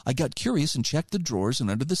 I got curious and checked the drawers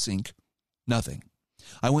and under the sink. Nothing.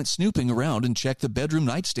 I went snooping around and checked the bedroom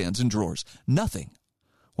nightstands and drawers. Nothing.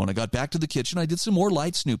 When I got back to the kitchen, I did some more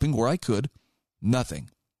light snooping where I could. Nothing.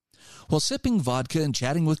 While sipping vodka and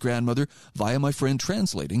chatting with grandmother via my friend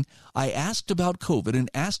translating, I asked about COVID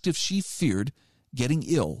and asked if she feared getting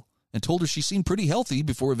ill and told her she seemed pretty healthy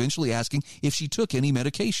before eventually asking if she took any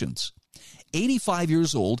medications. 85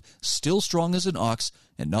 years old, still strong as an ox,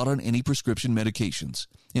 and not on any prescription medications.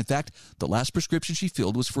 In fact, the last prescription she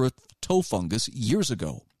filled was for a toe fungus years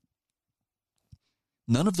ago.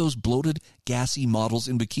 None of those bloated, gassy models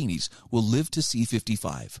in bikinis will live to see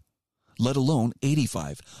 55. Let alone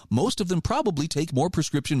 85. Most of them probably take more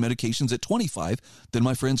prescription medications at 25 than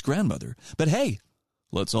my friend's grandmother. But hey,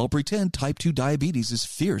 let's all pretend type 2 diabetes is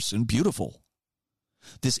fierce and beautiful.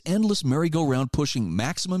 This endless merry-go-round pushing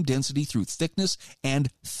maximum density through thickness and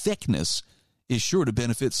thickness is sure to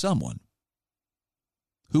benefit someone.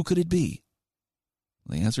 Who could it be?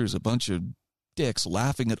 The answer is a bunch of dicks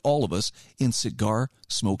laughing at all of us in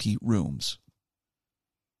cigar-smoky rooms.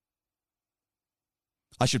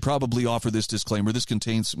 I should probably offer this disclaimer. This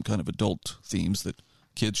contains some kind of adult themes that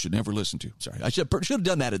kids should never listen to. Sorry, I should have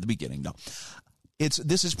done that at the beginning. No,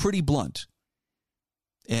 this is pretty blunt.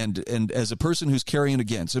 And as a person who's carrying,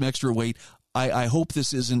 again, some extra weight, I hope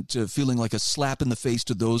this isn't feeling like a slap in the face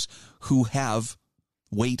to those who have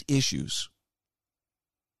weight issues.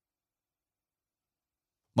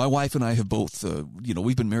 My wife and I have both,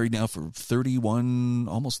 we've been married now for 31,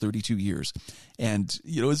 almost 32 years. And,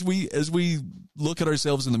 as we look at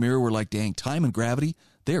ourselves in the mirror, we're like, dang, time and gravity,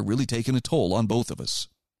 they're really taking a toll on both of us.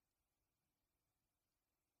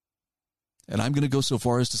 And I'm going to go so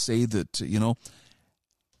far as to say that,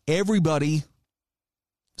 everybody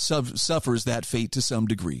suffers that fate to some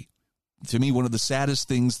degree. To me, one of the saddest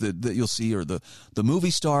things that you'll see are the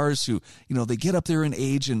movie stars who, they get up there in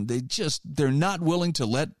age and they're not willing to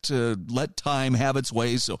let time have its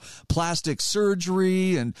way. So plastic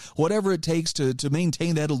surgery and whatever it takes to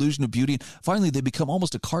maintain that illusion of beauty. And finally, they become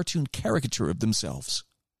almost a cartoon caricature of themselves.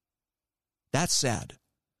 That's sad.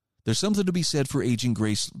 There's something to be said for aging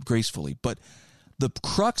gracefully. But the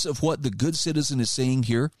crux of what the good citizen is saying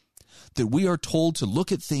here, that we are told to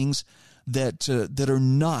look at things that are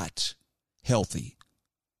not healthy,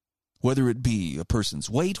 whether it be a person's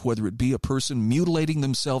weight, whether it be a person mutilating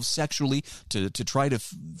themselves sexually to try to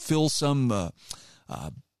fill some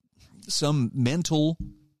mental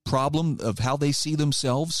problem of how they see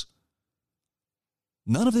themselves.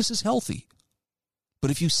 None of this is healthy.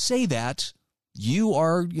 But if you say that, you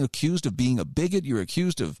are accused of being a bigot. You're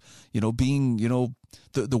accused of being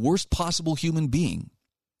the worst possible human being.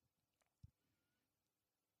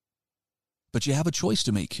 But you have a choice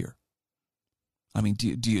to make here. I mean,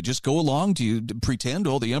 do you just go along? Do you pretend,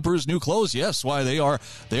 the emperor's new clothes? Yes, why they are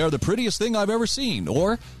the prettiest thing I've ever seen.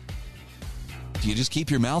 Or do you just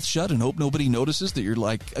keep your mouth shut and hope nobody notices that you're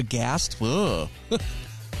like aghast? Ugh.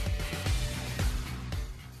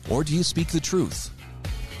 Or do you speak the truth?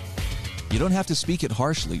 You don't have to speak it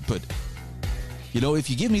harshly, but You know, if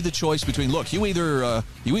you give me the choice between, look, you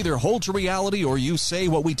either hold to reality or you say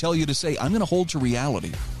what we tell you to say, I'm going to hold to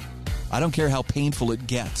reality. I don't care how painful it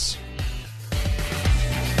gets.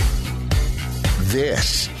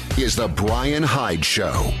 This is the Brian Hyde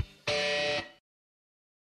Show.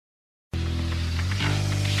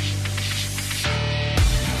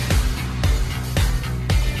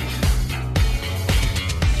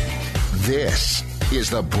 This is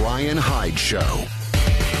the Brian Hyde Show.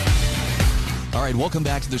 All right, welcome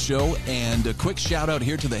back to the show, and a quick shout out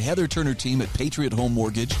here to the Heather Turner team at Patriot Home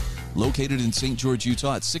Mortgage, located in St. George,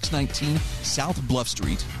 Utah at 619 South Bluff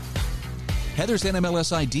Street. Heather's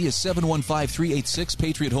NMLS ID is 715386.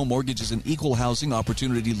 Patriot Home Mortgage is an equal housing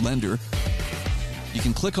opportunity lender. You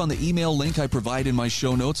can click on the email link I provide in my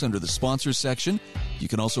show notes under the sponsors section. You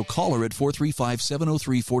can also call her at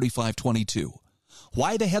 435-703-4522.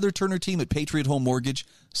 Why the Heather Turner team at Patriot Home Mortgage?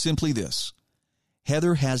 Simply this.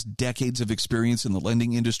 Heather has decades of experience in the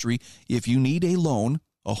lending industry. If you need a loan,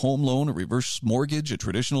 a home loan, a reverse mortgage, a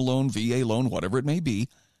traditional loan, VA loan, whatever it may be,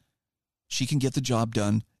 she can get the job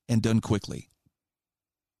done and done quickly.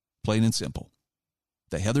 Plain and simple.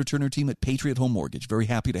 The Heather Turner team at Patriot Home Mortgage. Very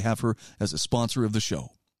happy to have her as a sponsor of the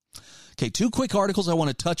show. Okay, 2 quick articles I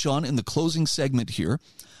want to touch on in the closing segment here.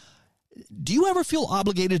 Do you ever feel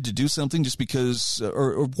obligated to do something just because,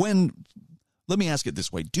 or when, let me ask it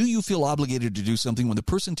this way. Do you feel obligated to do something when the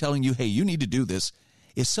person telling you, hey, you need to do this,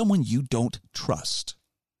 is someone you don't trust?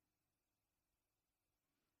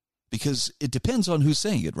 Because it depends on who's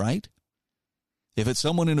saying it, right? If it's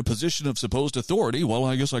someone in a position of supposed authority, well,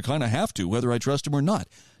 I guess I kind of have to, whether I trust him or not.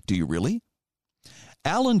 Do you really?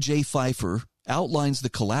 Alan J. Pfeiffer outlines the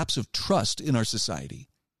collapse of trust in our society.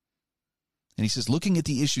 And he says, looking at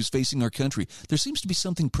the issues facing our country, there seems to be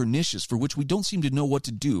something pernicious for which we don't seem to know what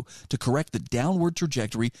to do to correct the downward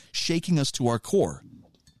trajectory shaking us to our core.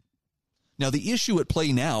 Now, the issue at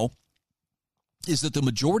play now is that the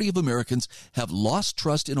majority of Americans have lost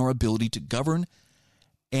trust in our ability to govern,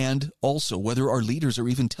 and also whether our leaders are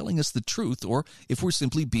even telling us the truth or if we're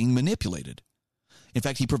simply being manipulated. In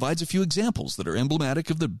fact, he provides a few examples that are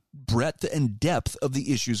emblematic of the breadth and depth of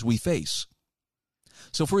the issues we face.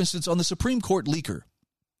 So, for instance, on the Supreme Court leaker,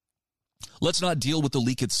 let's not deal with the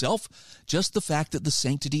leak itself, just the fact that the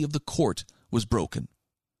sanctity of the court was broken.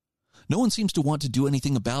 No one seems to want to do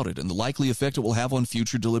anything about it and the likely effect it will have on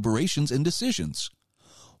future deliberations and decisions.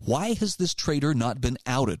 Why has this traitor not been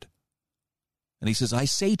outed? And he says, I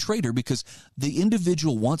say traitor because the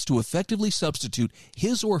individual wants to effectively substitute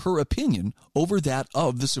his or her opinion over that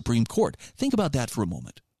of the Supreme Court. Think about that for a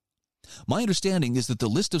moment. My understanding is that the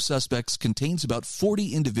list of suspects contains about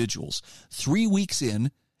 40 individuals, 3 weeks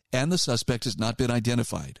in, and the suspect has not been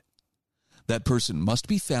identified. That person must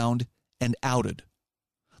be found and outed.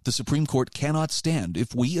 The Supreme Court cannot stand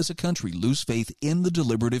if we as a country lose faith in the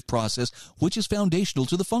deliberative process, which is foundational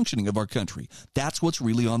to the functioning of our country. That's what's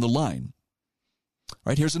really on the line. All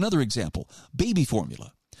right, here's another example. Baby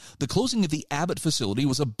formula. The closing of the Abbott facility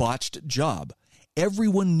was a botched job.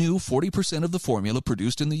 Everyone knew 40% of the formula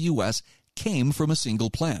produced in the U.S. came from a single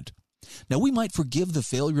plant. Now, we might forgive the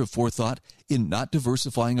failure of forethought in not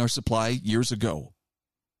diversifying our supply years ago.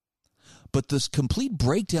 But this complete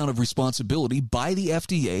breakdown of responsibility by the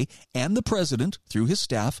FDA and the president, through his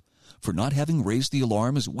staff, for not having raised the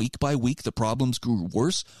alarm as week by week the problems grew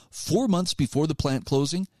worse 4 months before the plant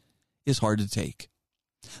closing, is hard to take.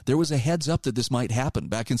 There was a heads up that this might happen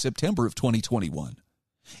back in September of 2021.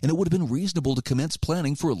 And it would have been reasonable to commence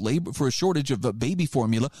planning for a shortage of baby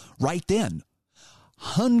formula right then.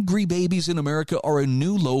 Hungry babies in America are a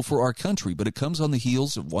new low for our country, but it comes on the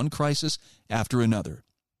heels of one crisis after another.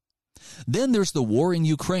 Then there's the war in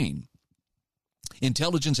Ukraine.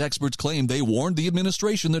 Intelligence experts claim they warned the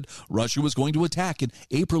administration that Russia was going to attack in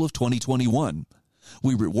April of 2021.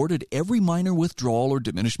 We rewarded every minor withdrawal or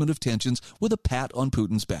diminishment of tensions with a pat on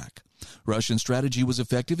Putin's back. Russian strategy was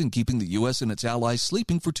effective in keeping the U.S. and its allies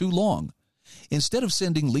sleeping for too long. Instead of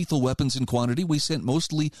sending lethal weapons in quantity, we sent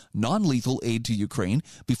mostly non-lethal aid to Ukraine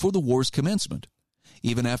before the war's commencement.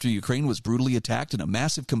 Even after Ukraine was brutally attacked in a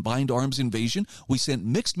massive combined arms invasion, we sent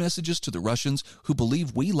mixed messages to the Russians who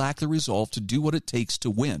believe we lack the resolve to do what it takes to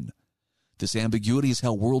win. This ambiguity is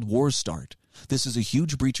how world wars start. This is a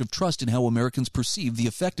huge breach of trust in how Americans perceive the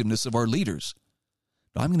effectiveness of our leaders.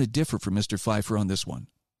 Now, I'm going to differ from Mr. Pfeiffer on this one.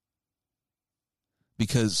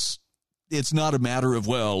 Because it's not a matter of,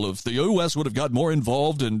 well, if the U.S. would have got more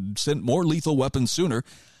involved and sent more lethal weapons sooner,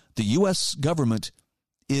 the U.S. government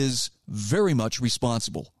is very much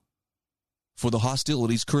responsible for the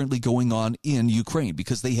hostilities currently going on in Ukraine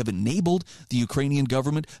because they have enabled the Ukrainian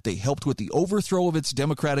government. They helped with the overthrow of its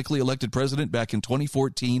democratically elected president back in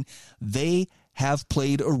 2014. They have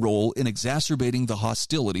played a role in exacerbating the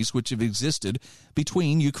hostilities which have existed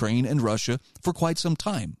between Ukraine and Russia for quite some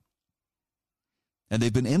time. And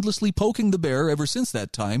they've been endlessly poking the bear ever since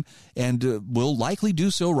that time, and will likely do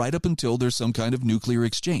so right up until there's some kind of nuclear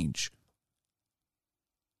exchange.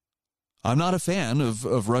 I'm not a fan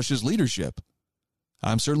of Russia's leadership.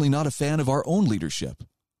 I'm certainly not a fan of our own leadership.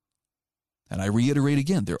 And I reiterate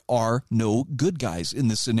again, there are no good guys in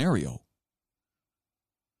this scenario.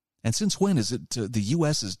 And since when is it the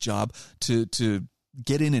U.S.'s job to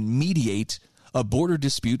get in and mediate a border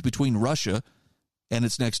dispute between Russia and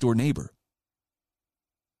its next-door neighbor?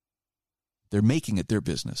 They're making it their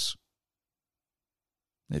business.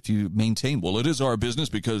 If you maintain, well, it is our business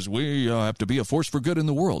because we have to be a force for good in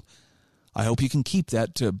the world, I hope you can keep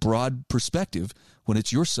that broad perspective when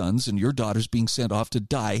it's your sons and your daughters being sent off to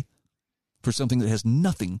die for something that has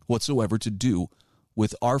nothing whatsoever to do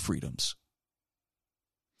with our freedoms.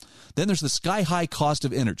 Then there's the sky-high cost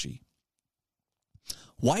of energy.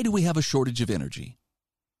 Why do we have a shortage of energy?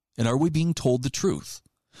 And are we being told the truth?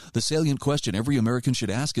 The salient question every American should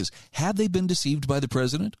ask is, have they been deceived by the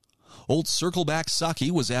president? Old Circleback Psaki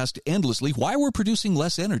was asked endlessly why we're producing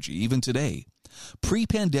less energy even today.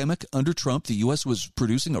 Pre-pandemic, under Trump, the U.S. was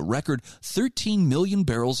producing a record 13 million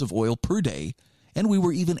barrels of oil per day, and we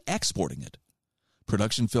were even exporting it.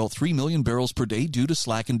 Production fell 3 million barrels per day due to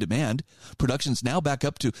slack in demand. Production's now back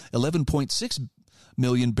up to 11.6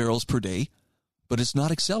 million barrels per day, but it's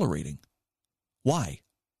not accelerating. Why?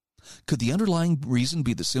 Could the underlying reason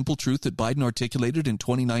be the simple truth that Biden articulated in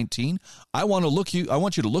 2019? I want you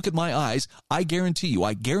to look at my eyes. I guarantee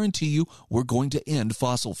you we're going to end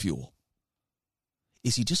fossil fuel.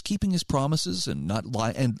 Is he just keeping his promises and not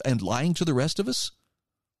lying to the rest of us?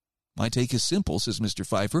 My take is simple, says Mr.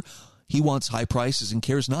 Pfeiffer. He wants high prices and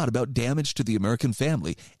cares not about damage to the American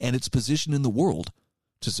family and its position in the world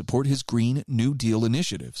to support his Green New Deal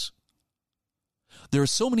initiatives. There are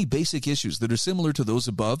so many basic issues that are similar to those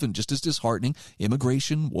above and just as disheartening: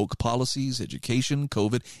 immigration, woke policies, education,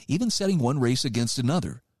 COVID, even setting one race against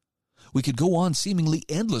another. We could go on seemingly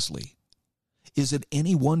endlessly. Is it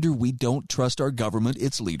any wonder we don't trust our government,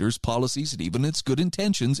 its leaders, policies, and even its good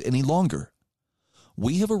intentions any longer?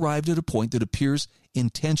 We have arrived at a point that appears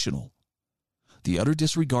intentional. The utter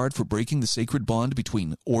disregard for breaking the sacred bond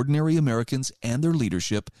between ordinary Americans and their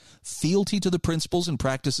leadership, fealty to the principles and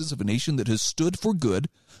practices of a nation that has stood for good,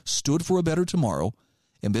 stood for a better tomorrow,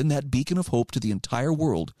 and been that beacon of hope to the entire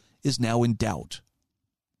world, is now in doubt.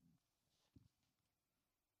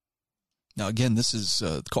 Now, again, this is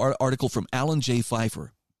an article from Alan J.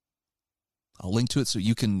 Pfeiffer. I'll link to it so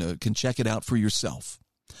you can check it out for yourself.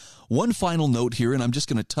 One final note here, and I'm just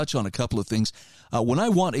going to touch on a couple of things. When I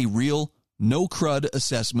want a real no-crud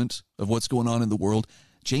assessment of what's going on in the world,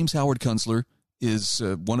 James Howard Kunstler is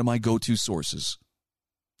one of my go-to sources.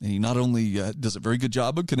 And he not only does a very good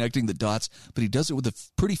job of connecting the dots, but he does it with a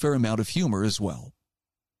pretty fair amount of humor as well.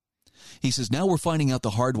 He says, now we're finding out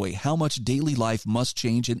the hard way how much daily life must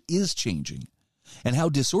change and is changing, and how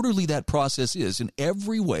disorderly that process is in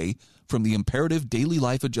every way, from the imperative daily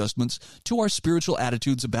life adjustments to our spiritual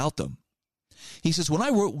attitudes about them. He says, when I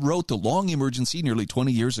wrote The Long Emergency nearly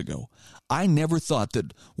 20 years ago, I never thought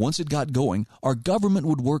that once it got going, our government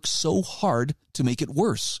would work so hard to make it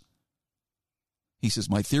worse. He says,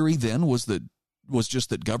 my theory then was just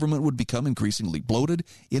that government would become increasingly bloated,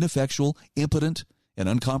 ineffectual, impotent, and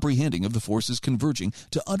uncomprehending of the forces converging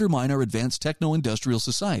to undermine our advanced techno-industrial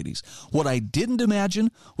societies. What I didn't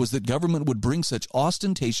imagine was that government would bring such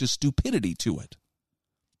ostentatious stupidity to it.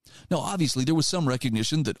 Now, obviously, there was some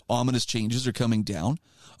recognition that ominous changes are coming down.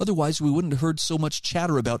 Otherwise, we wouldn't have heard so much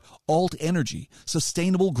chatter about alt energy,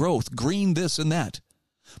 sustainable growth, green this and that.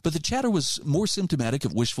 But the chatter was more symptomatic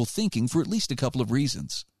of wishful thinking for at least a couple of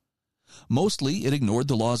reasons. Mostly, it ignored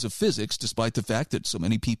the laws of physics, despite the fact that so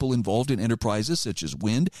many people involved in enterprises such as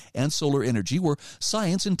wind and solar energy were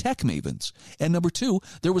science and tech mavens. And number two,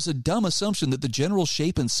 there was a dumb assumption that the general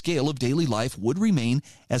shape and scale of daily life would remain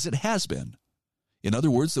as it has been. In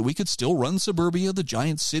other words, that we could still run suburbia, the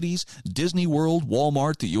giant cities, Disney World,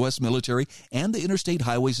 Walmart, the U.S. military, and the interstate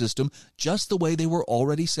highway system just the way they were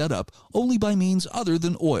already set up, only by means other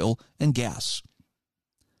than oil and gas.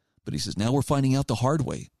 But he says, now we're finding out the hard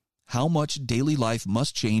way how much daily life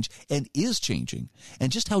must change and is changing, and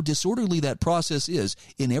just how disorderly that process is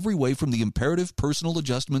in every way, from the imperative personal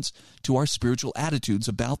adjustments to our spiritual attitudes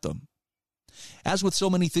about them. As with so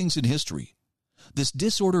many things in history, this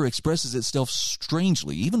disorder expresses itself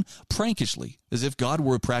strangely, even prankishly, as if God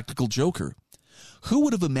were a practical joker. Who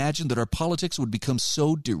would have imagined that our politics would become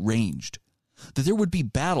so deranged, that there would be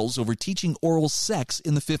battles over teaching oral sex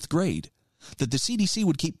in the 5th grade, That the CDC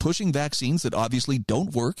would keep pushing vaccines that obviously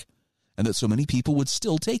don't work, and that so many people would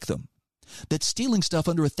still take them. That stealing stuff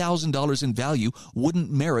under $1,000 in value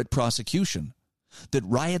wouldn't merit prosecution. That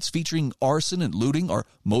riots featuring arson and looting are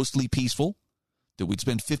mostly peaceful. That we'd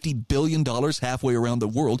spend $50 billion halfway around the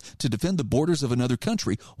world to defend the borders of another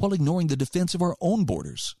country while ignoring the defense of our own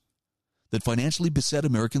borders. That financially beset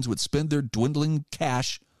Americans would spend their dwindling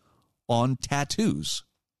cash on tattoos.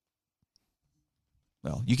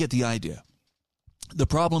 Well, you get the idea. The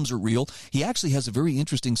problems are real. He actually has a very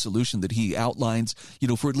interesting solution that he outlines,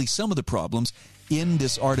 for at least some of the problems in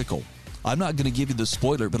this article. I'm not going to give you the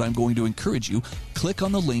spoiler, but I'm going to encourage you. Click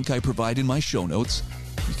on the link I provide in my show notes.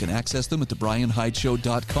 You can access them at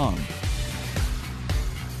thebrianhydeshow.com.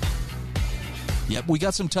 Yep, we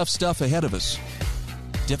got some tough stuff ahead of us.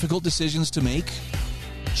 Difficult decisions to make,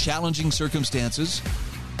 challenging circumstances.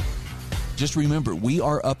 Just remember, we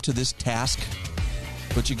are up to this task,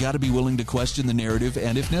 but you got to be willing to question the narrative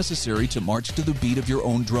and, if necessary, to march to the beat of your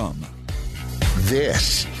own drum.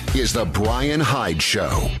 This is The Brian Hyde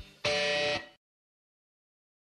Show.